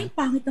 Walang, ay,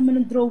 pangit naman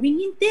ng drawing.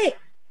 Hindi.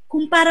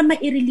 Kung para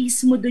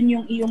ma-release mo dun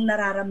yung iyong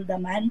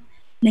nararamdaman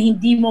na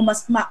hindi mo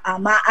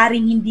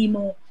maaaring hindi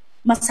mo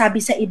masabi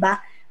sa iba,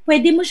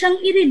 pwede mo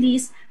siyang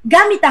i-release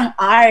gamit ang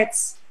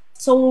arts.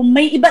 So,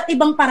 may iba't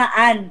ibang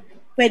paraan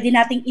pwede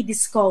nating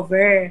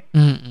i-discover.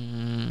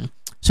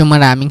 So,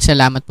 maraming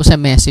salamat po sa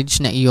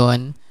message na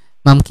iyon,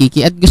 Ma'am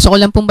Kiki. At gusto ko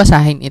lang pong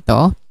basahin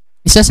ito.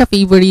 Isa sa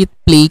favorite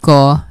play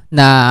ko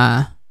na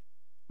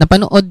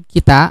napanood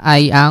kita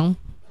ay ang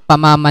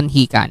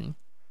Pamamanhikan.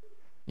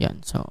 Yan,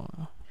 so...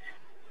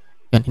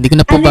 Yan, hindi ko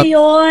na po ano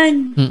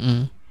yun?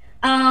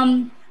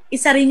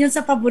 Isa rin yun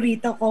sa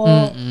paborito ko.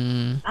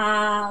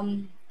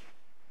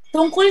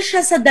 Tungkol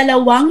siya sa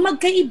dalawang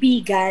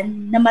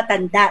magkaibigan na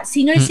matanda.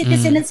 Senior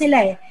citizen na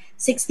sila eh.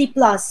 60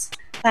 plus.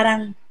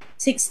 Parang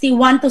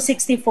 61 to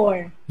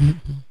 64.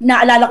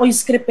 Naalala ko yung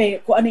script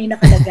eh, kung ano yung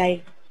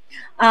nakalagay.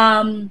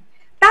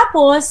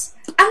 Tapos,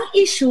 ang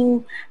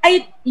issue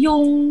ay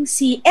yung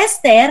si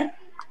Esther,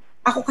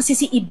 ako kasi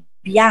si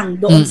Ibiang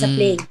doon sa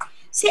play.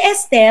 Si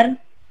Esther,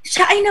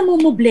 siya ay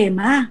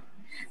namumblema.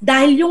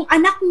 Dahil yung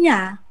anak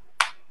niya,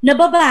 na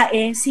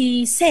babae,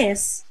 si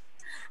Ses,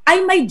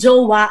 ay may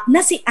jowa na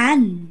si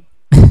Ann.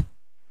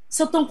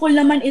 So, tungkol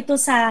naman ito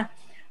sa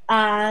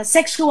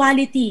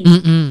sexuality.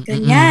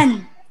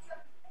 Ganyan.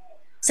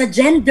 Sa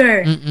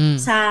gender.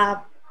 Sa,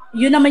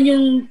 yun naman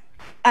yung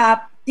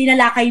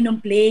tinalakay ng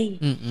play.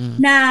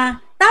 Na,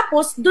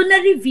 tapos, doon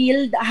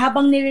na-reveal,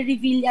 habang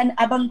nire-reveal yan,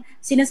 habang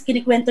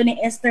kinikwento ni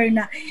Esther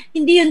na,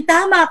 hindi yun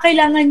tama,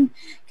 kailangan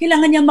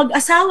niya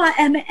mag-asawa,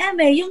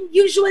 yung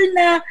usual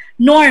na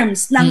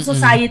norms ng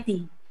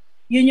society.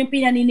 Yun yung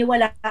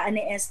pinaniniwalaan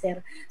ni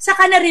Esther.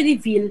 Saka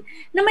na-reveal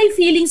na may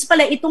feelings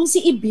pala itong si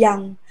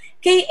Ibiang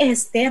kay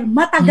Esther.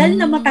 Matagal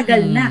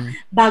na.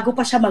 Bago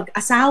pa siya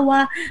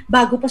mag-asawa,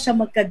 bago pa siya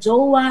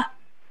magka-jowa.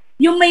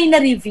 Yung may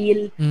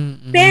na-reveal.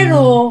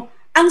 Pero,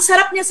 ang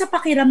sarap niya sa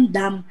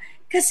pakiramdam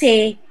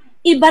kasi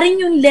iba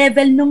rin yung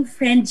level ng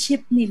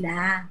friendship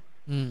nila.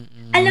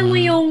 Alam mo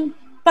yung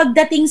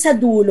pagdating sa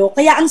dulo,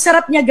 kaya ang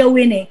sarap niya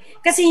gawin eh.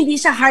 Kasi hindi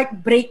siya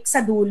heartbreak sa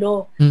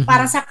dulo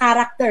para sa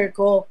character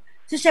ko.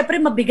 So,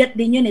 syempre, mabigat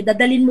din yun eh.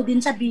 Dadalin mo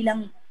din siya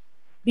bilang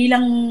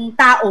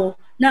tao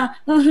na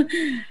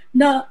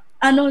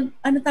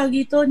ano tawag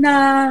dito, na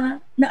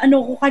ano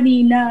ko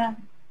kanina.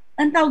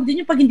 Ang tawag din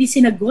yung pag hindi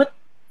sinagot.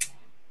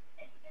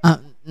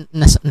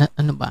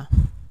 Ano ba?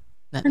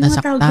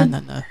 Nasaktan,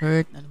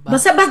 na-hurt, ano ba?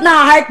 Basta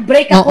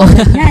na-heartbreak ako.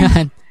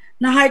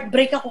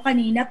 Na-heartbreak ako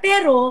kanina.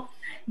 Pero,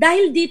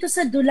 dahil dito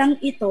sa dulang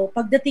ito,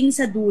 pagdating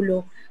sa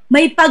dulo,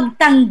 may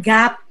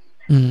pagtanggap.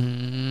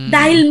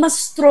 Dahil mas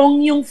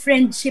strong yung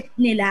friendship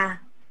nila.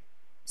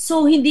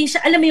 So, hindi siya,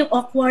 alam mo yung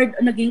awkward,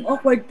 naging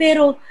awkward,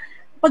 pero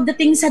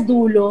pagdating sa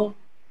dulo,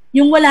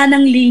 yung wala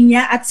ng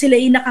linya at sila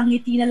ay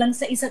nakangiti na lang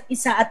sa isa't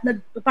isa at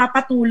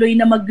nagpapatuloy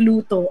na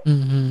magluto.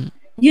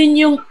 Yun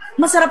yung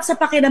masarap sa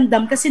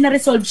pakiramdam kasi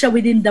na-resolve siya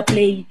within the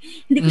play.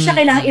 Hindi ko siya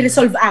kailangan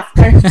i-resolve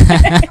after.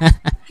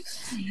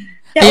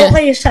 Kaya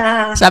okay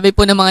siya. Sabi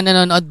po ng mga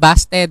nanonood,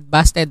 busted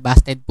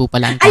po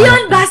pala.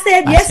 Ayun,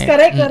 busted. Yes,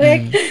 correct.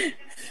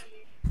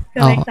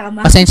 Correct,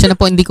 tama. Pasensya na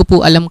po, hindi ko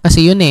po alam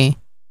kasi yun eh.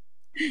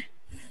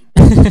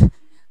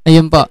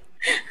 Ayun po.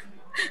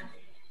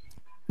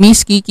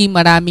 Miss Kiki,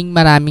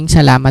 maraming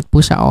salamat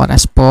po sa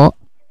oras po.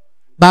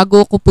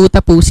 Bago ko po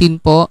tapusin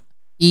po,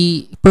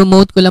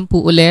 i-promote ko lang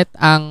po ulit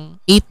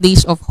ang 8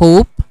 Days of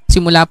Hope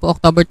simula po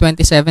October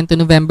 27 to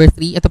November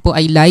 3. Ito po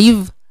ay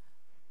live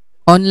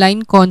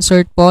online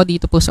concert po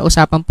dito po sa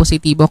Usapang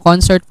Positibo,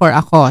 Concert for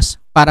a Cause,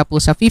 para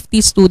po sa 50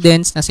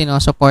 students na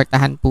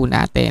sinusuportahan po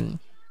natin.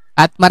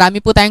 At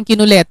marami po tayong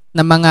kinulit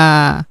ng mga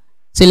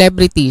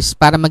celebrities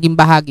para maging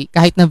bahagi,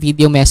 kahit na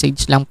video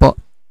message lang po.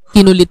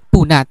 Kinulit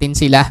po natin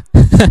sila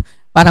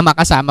para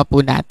makasama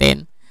po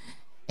natin.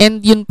 And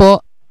yun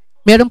po,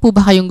 meron po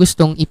ba kayong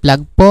gustong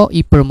i-plug po,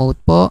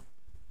 i-promote po?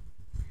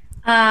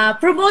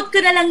 Promote ko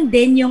na lang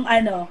din yung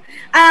ano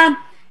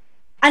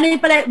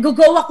yung pala,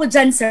 gugo ako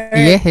dyan, sir.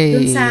 Yehey.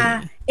 Dun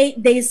sa 8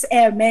 days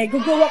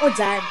gugo ako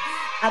dyan.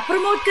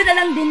 Promote ko na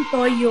lang din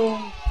to yung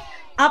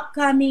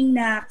upcoming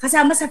na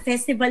kasama sa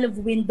Festival of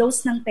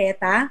Windows ng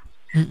PETA,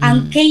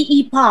 ang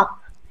KE-pop.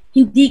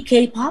 Hindi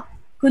K-pop,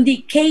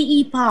 kundi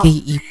KE-pop.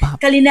 KE-pop.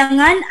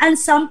 Kalinangan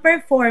Ensemble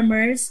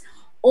Performers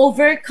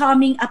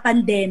Overcoming a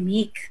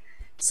Pandemic.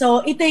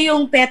 So, ito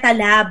yung PETA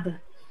Lab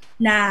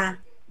na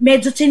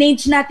medyo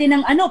change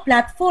natin ng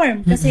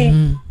platform kasi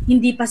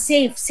hindi pa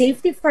safe.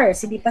 Safety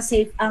first, hindi pa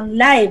safe ang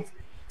live.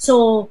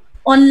 So,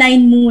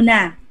 online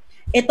muna.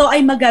 Ito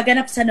ay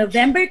magaganap sa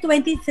November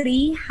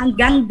 23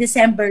 hanggang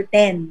December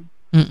 10.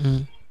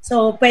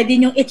 So, pwede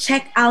nyo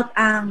i-check out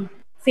ang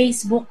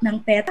Facebook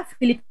ng PETA,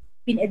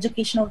 Philippine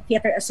Educational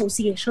Theater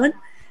Association.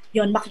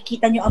 Yon,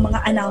 makikita nyo ang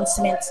mga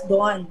announcements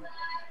doon.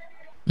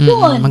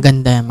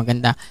 Maganda,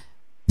 maganda.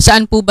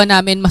 Saan po ba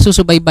namin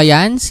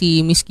masusubaybayan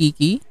si Miss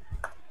Kiki?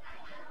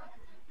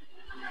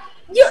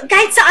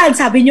 Kahit saan,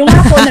 sabi nyo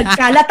nga po,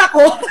 nagkalat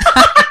ako.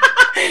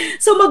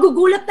 So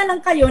magugulat na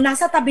lang kayo,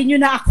 nasa tabi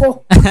nyo na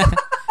ako.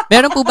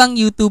 Meron po bang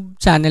YouTube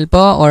channel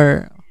po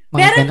or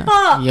meron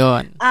po.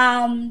 Yun.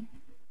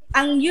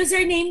 Ang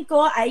username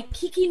ko ay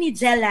Kiki ni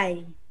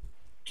Jelay.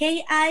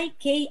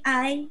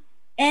 KIKINIJELAY.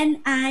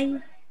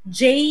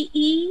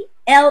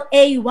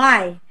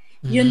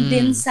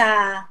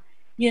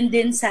 Yun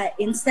din sa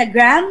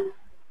Instagram,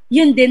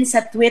 yun din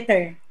sa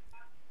Twitter.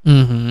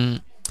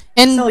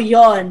 And so,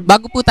 yon.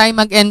 Bago po tayo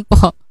mag-end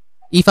po,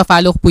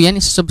 i-follow po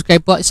yan, i-subscribe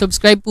po.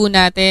 I-subscribe po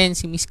natin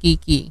si Miss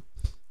Kiki.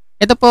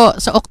 Ito po,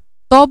 sa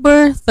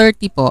October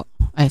 30 po.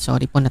 Ay,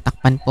 sorry po,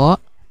 natakpan po.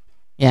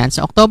 Yan,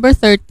 sa October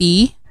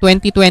 30,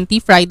 2020,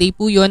 Friday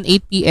po yun,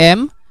 8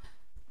 p.m.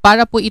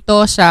 Para po ito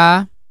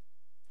sa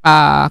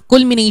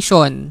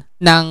culmination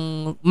ng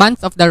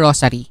Month of the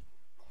Rosary.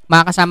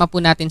 Makakasama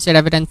po natin si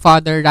Reverend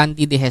Father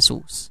Randy De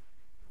Jesus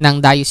ng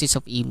Diocese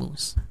of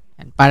Imus.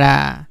 Yan,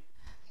 para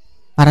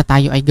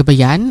tayo ay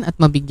gabayan at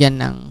mabigyan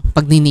ng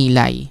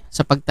pagninilay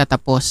sa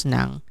pagtatapos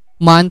ng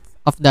Month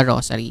of the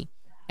Rosary.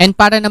 And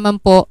para naman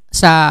po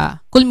sa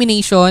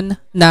culmination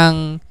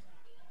ng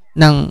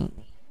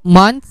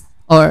month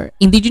or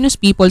Indigenous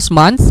Peoples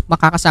Month,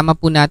 makakasama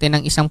po natin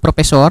ng isang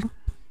profesor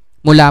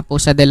mula po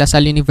sa De La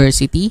Salle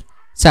University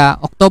sa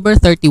October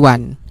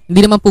 31.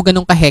 Hindi naman po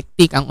ganun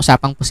ka-hectic ang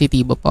Usapang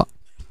Positibo po.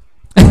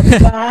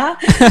 Diba?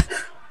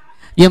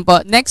 Yun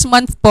po. Next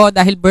month po,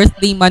 dahil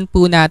birthday month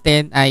po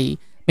natin, ay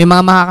may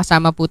mga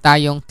makakasama po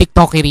tayong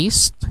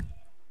TikTokerist,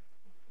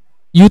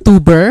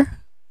 YouTuber,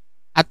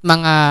 at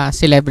mga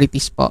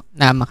celebrities po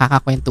na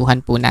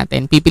makakakwentuhan po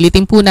natin.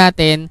 Pipilitin po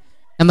natin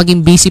na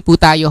maging busy po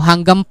tayo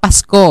hanggang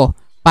Pasko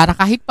para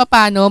kahit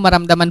papano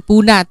maramdaman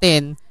po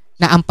natin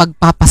na ang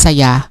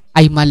pagpapasaya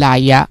ay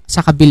malaya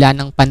sa kabila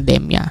ng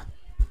pandemya.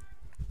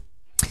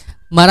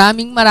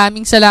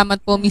 Maraming salamat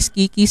po, Miss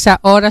Kiki,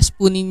 sa oras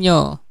po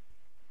ninyo.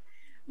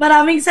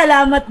 Maraming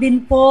salamat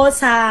din po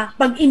sa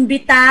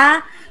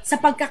pag-imbita sa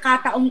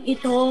pagkakataong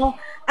ito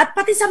at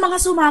pati sa mga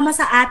sumama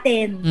sa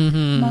atin,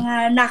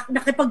 mga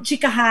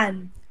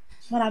nakipagtsikahan.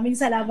 Maraming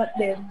salamat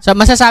din. So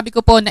masasabi ko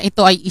po na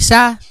ito ay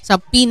isa sa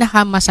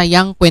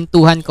pinakamasayang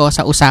kwentuhan ko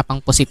sa Usapang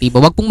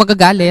Positibo. Huwag pong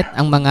magagalit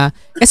ang mga,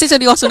 kasi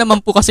seryoso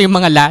naman po kasi yung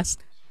mga last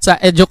sa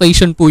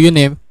education po yun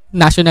eh.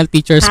 National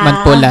Teachers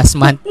Month po last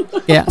month.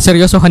 Kaya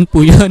seryosohan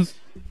po yun.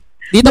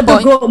 Dito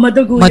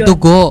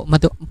madugo,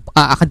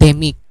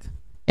 academic.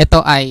 Ito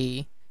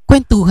ay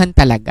kwentuhan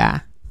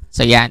talaga.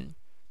 So yan.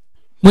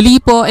 Muli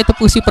po, ito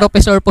po si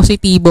Professor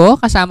Positibo,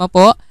 kasama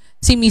po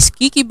si Miss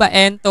Kiki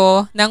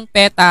Baento ng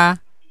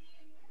PETA.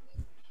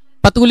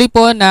 Patuloy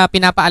po na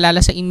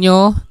pinapaalala sa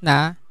inyo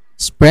na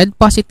spread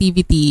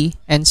positivity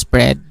and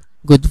spread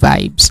good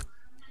vibes.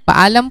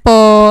 Paalam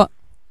po!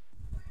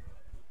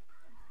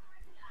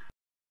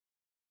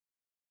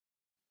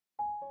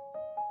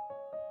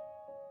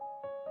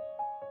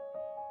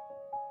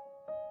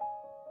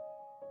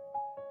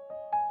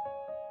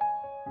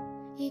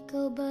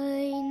 Ikaw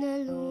ba'y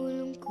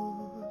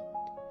nalulungkot?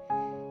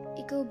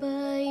 Ikaw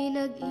ba'y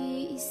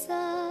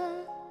nag-iisa?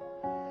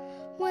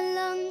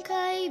 Walang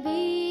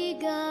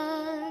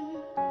kaibigan,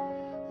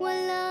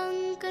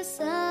 walang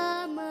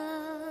kasama.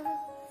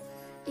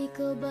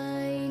 Ikaw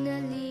ba'y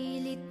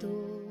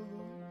nalilito?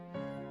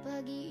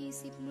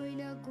 Pag-iisip mo'y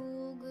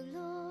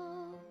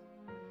nagugulo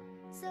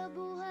sa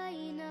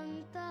buhay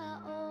ng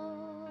tao,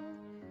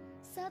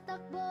 sa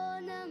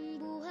takbo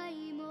ng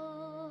buhay mo.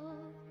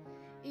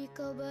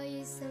 Ikaw ba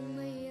isang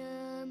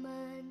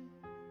mayaman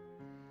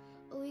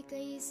o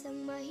ika'y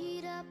isang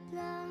mahirap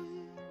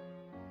lang?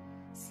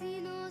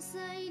 Sino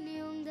sa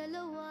inyong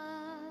dalawa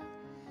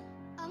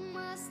ang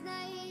mas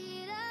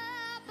nahihirap?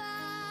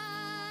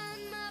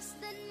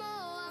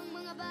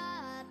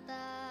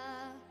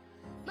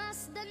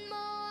 Masdan mo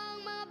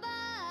ang mga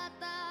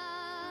bata,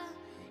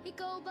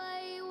 ikaw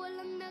ba'y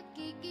walang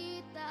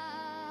nakikita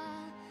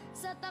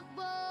sa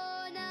takbo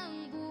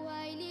ng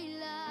buhay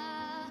nila?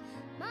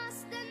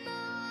 Masdan mo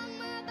ang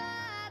mga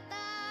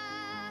bata,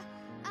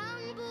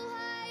 ang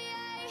buhay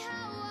ay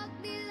hawak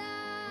nila.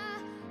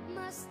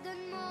 Masdan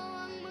mo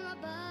ang mga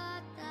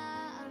bata,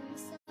 ang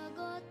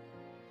sagot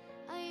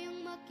ay ang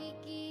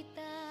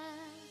makikita.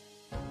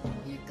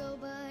 Ikaw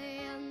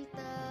ba'y ang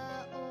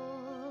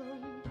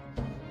taong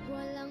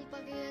walang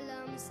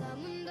pakialam sa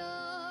mundo,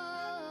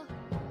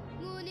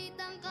 ngunit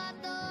ang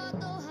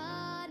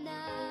katotohanan,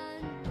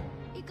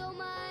 ikaw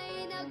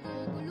may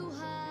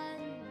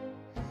naguguluhan.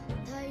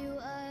 Tayo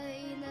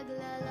ay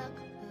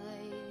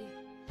naglalakbay,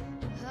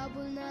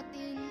 habol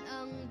natin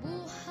ang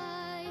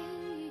buhay,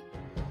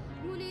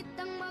 ngunit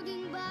ang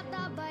maging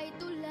bata ba'y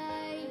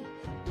tulay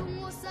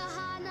tungo sa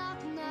hanap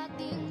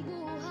nating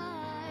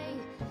buhay.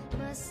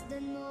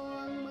 Masdan mo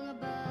ang mga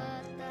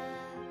bata,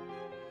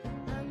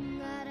 ang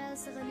aral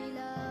sa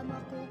kanila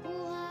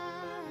makukuha.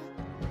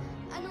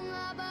 Ano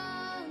nga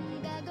bang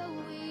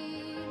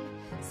gagawin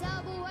sa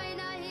buhay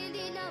na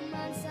hindi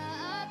naman sa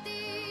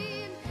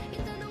atin?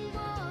 Itanong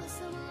mo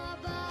sa mga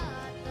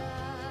bata,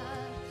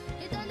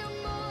 itanong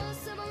mo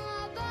sa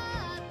mga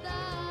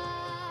bata,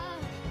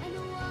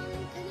 ano ang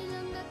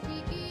kanilang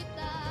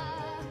nakikita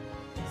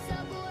sa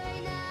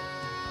buhay na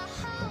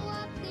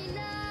hawak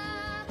nila.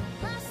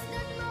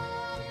 Masdan mo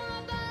ang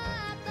mga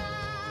bata,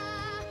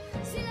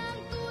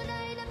 silang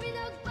tunay na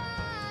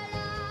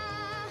pinagpala,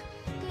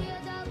 kaya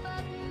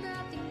dapat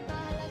nating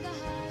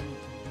pahalagahan,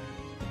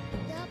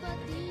 dapat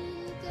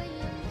din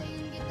kayang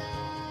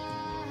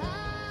kainggitan.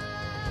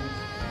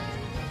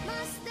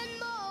 Masdan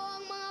mo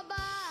ang mga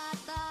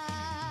bata,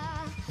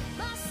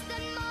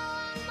 masdan mo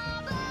ang mga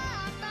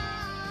bata,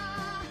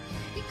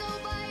 ikaw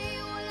ba'y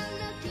walang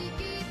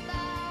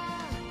nakikita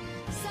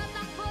sa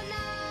takbo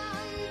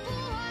ng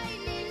buhay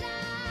nila?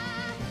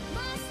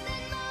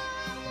 Masdan mo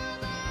ang mga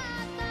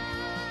bata,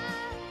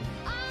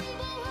 ang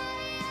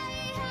buhay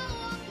ay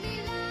hawak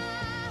nila.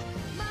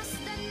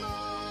 Masdan mo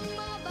ang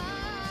mga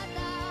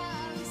bata,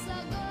 ang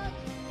sagot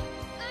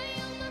ay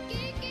ang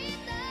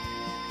makikita.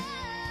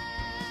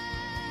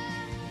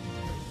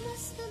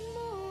 Masdan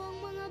mo ang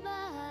mga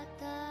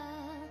bata,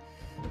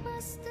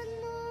 masdan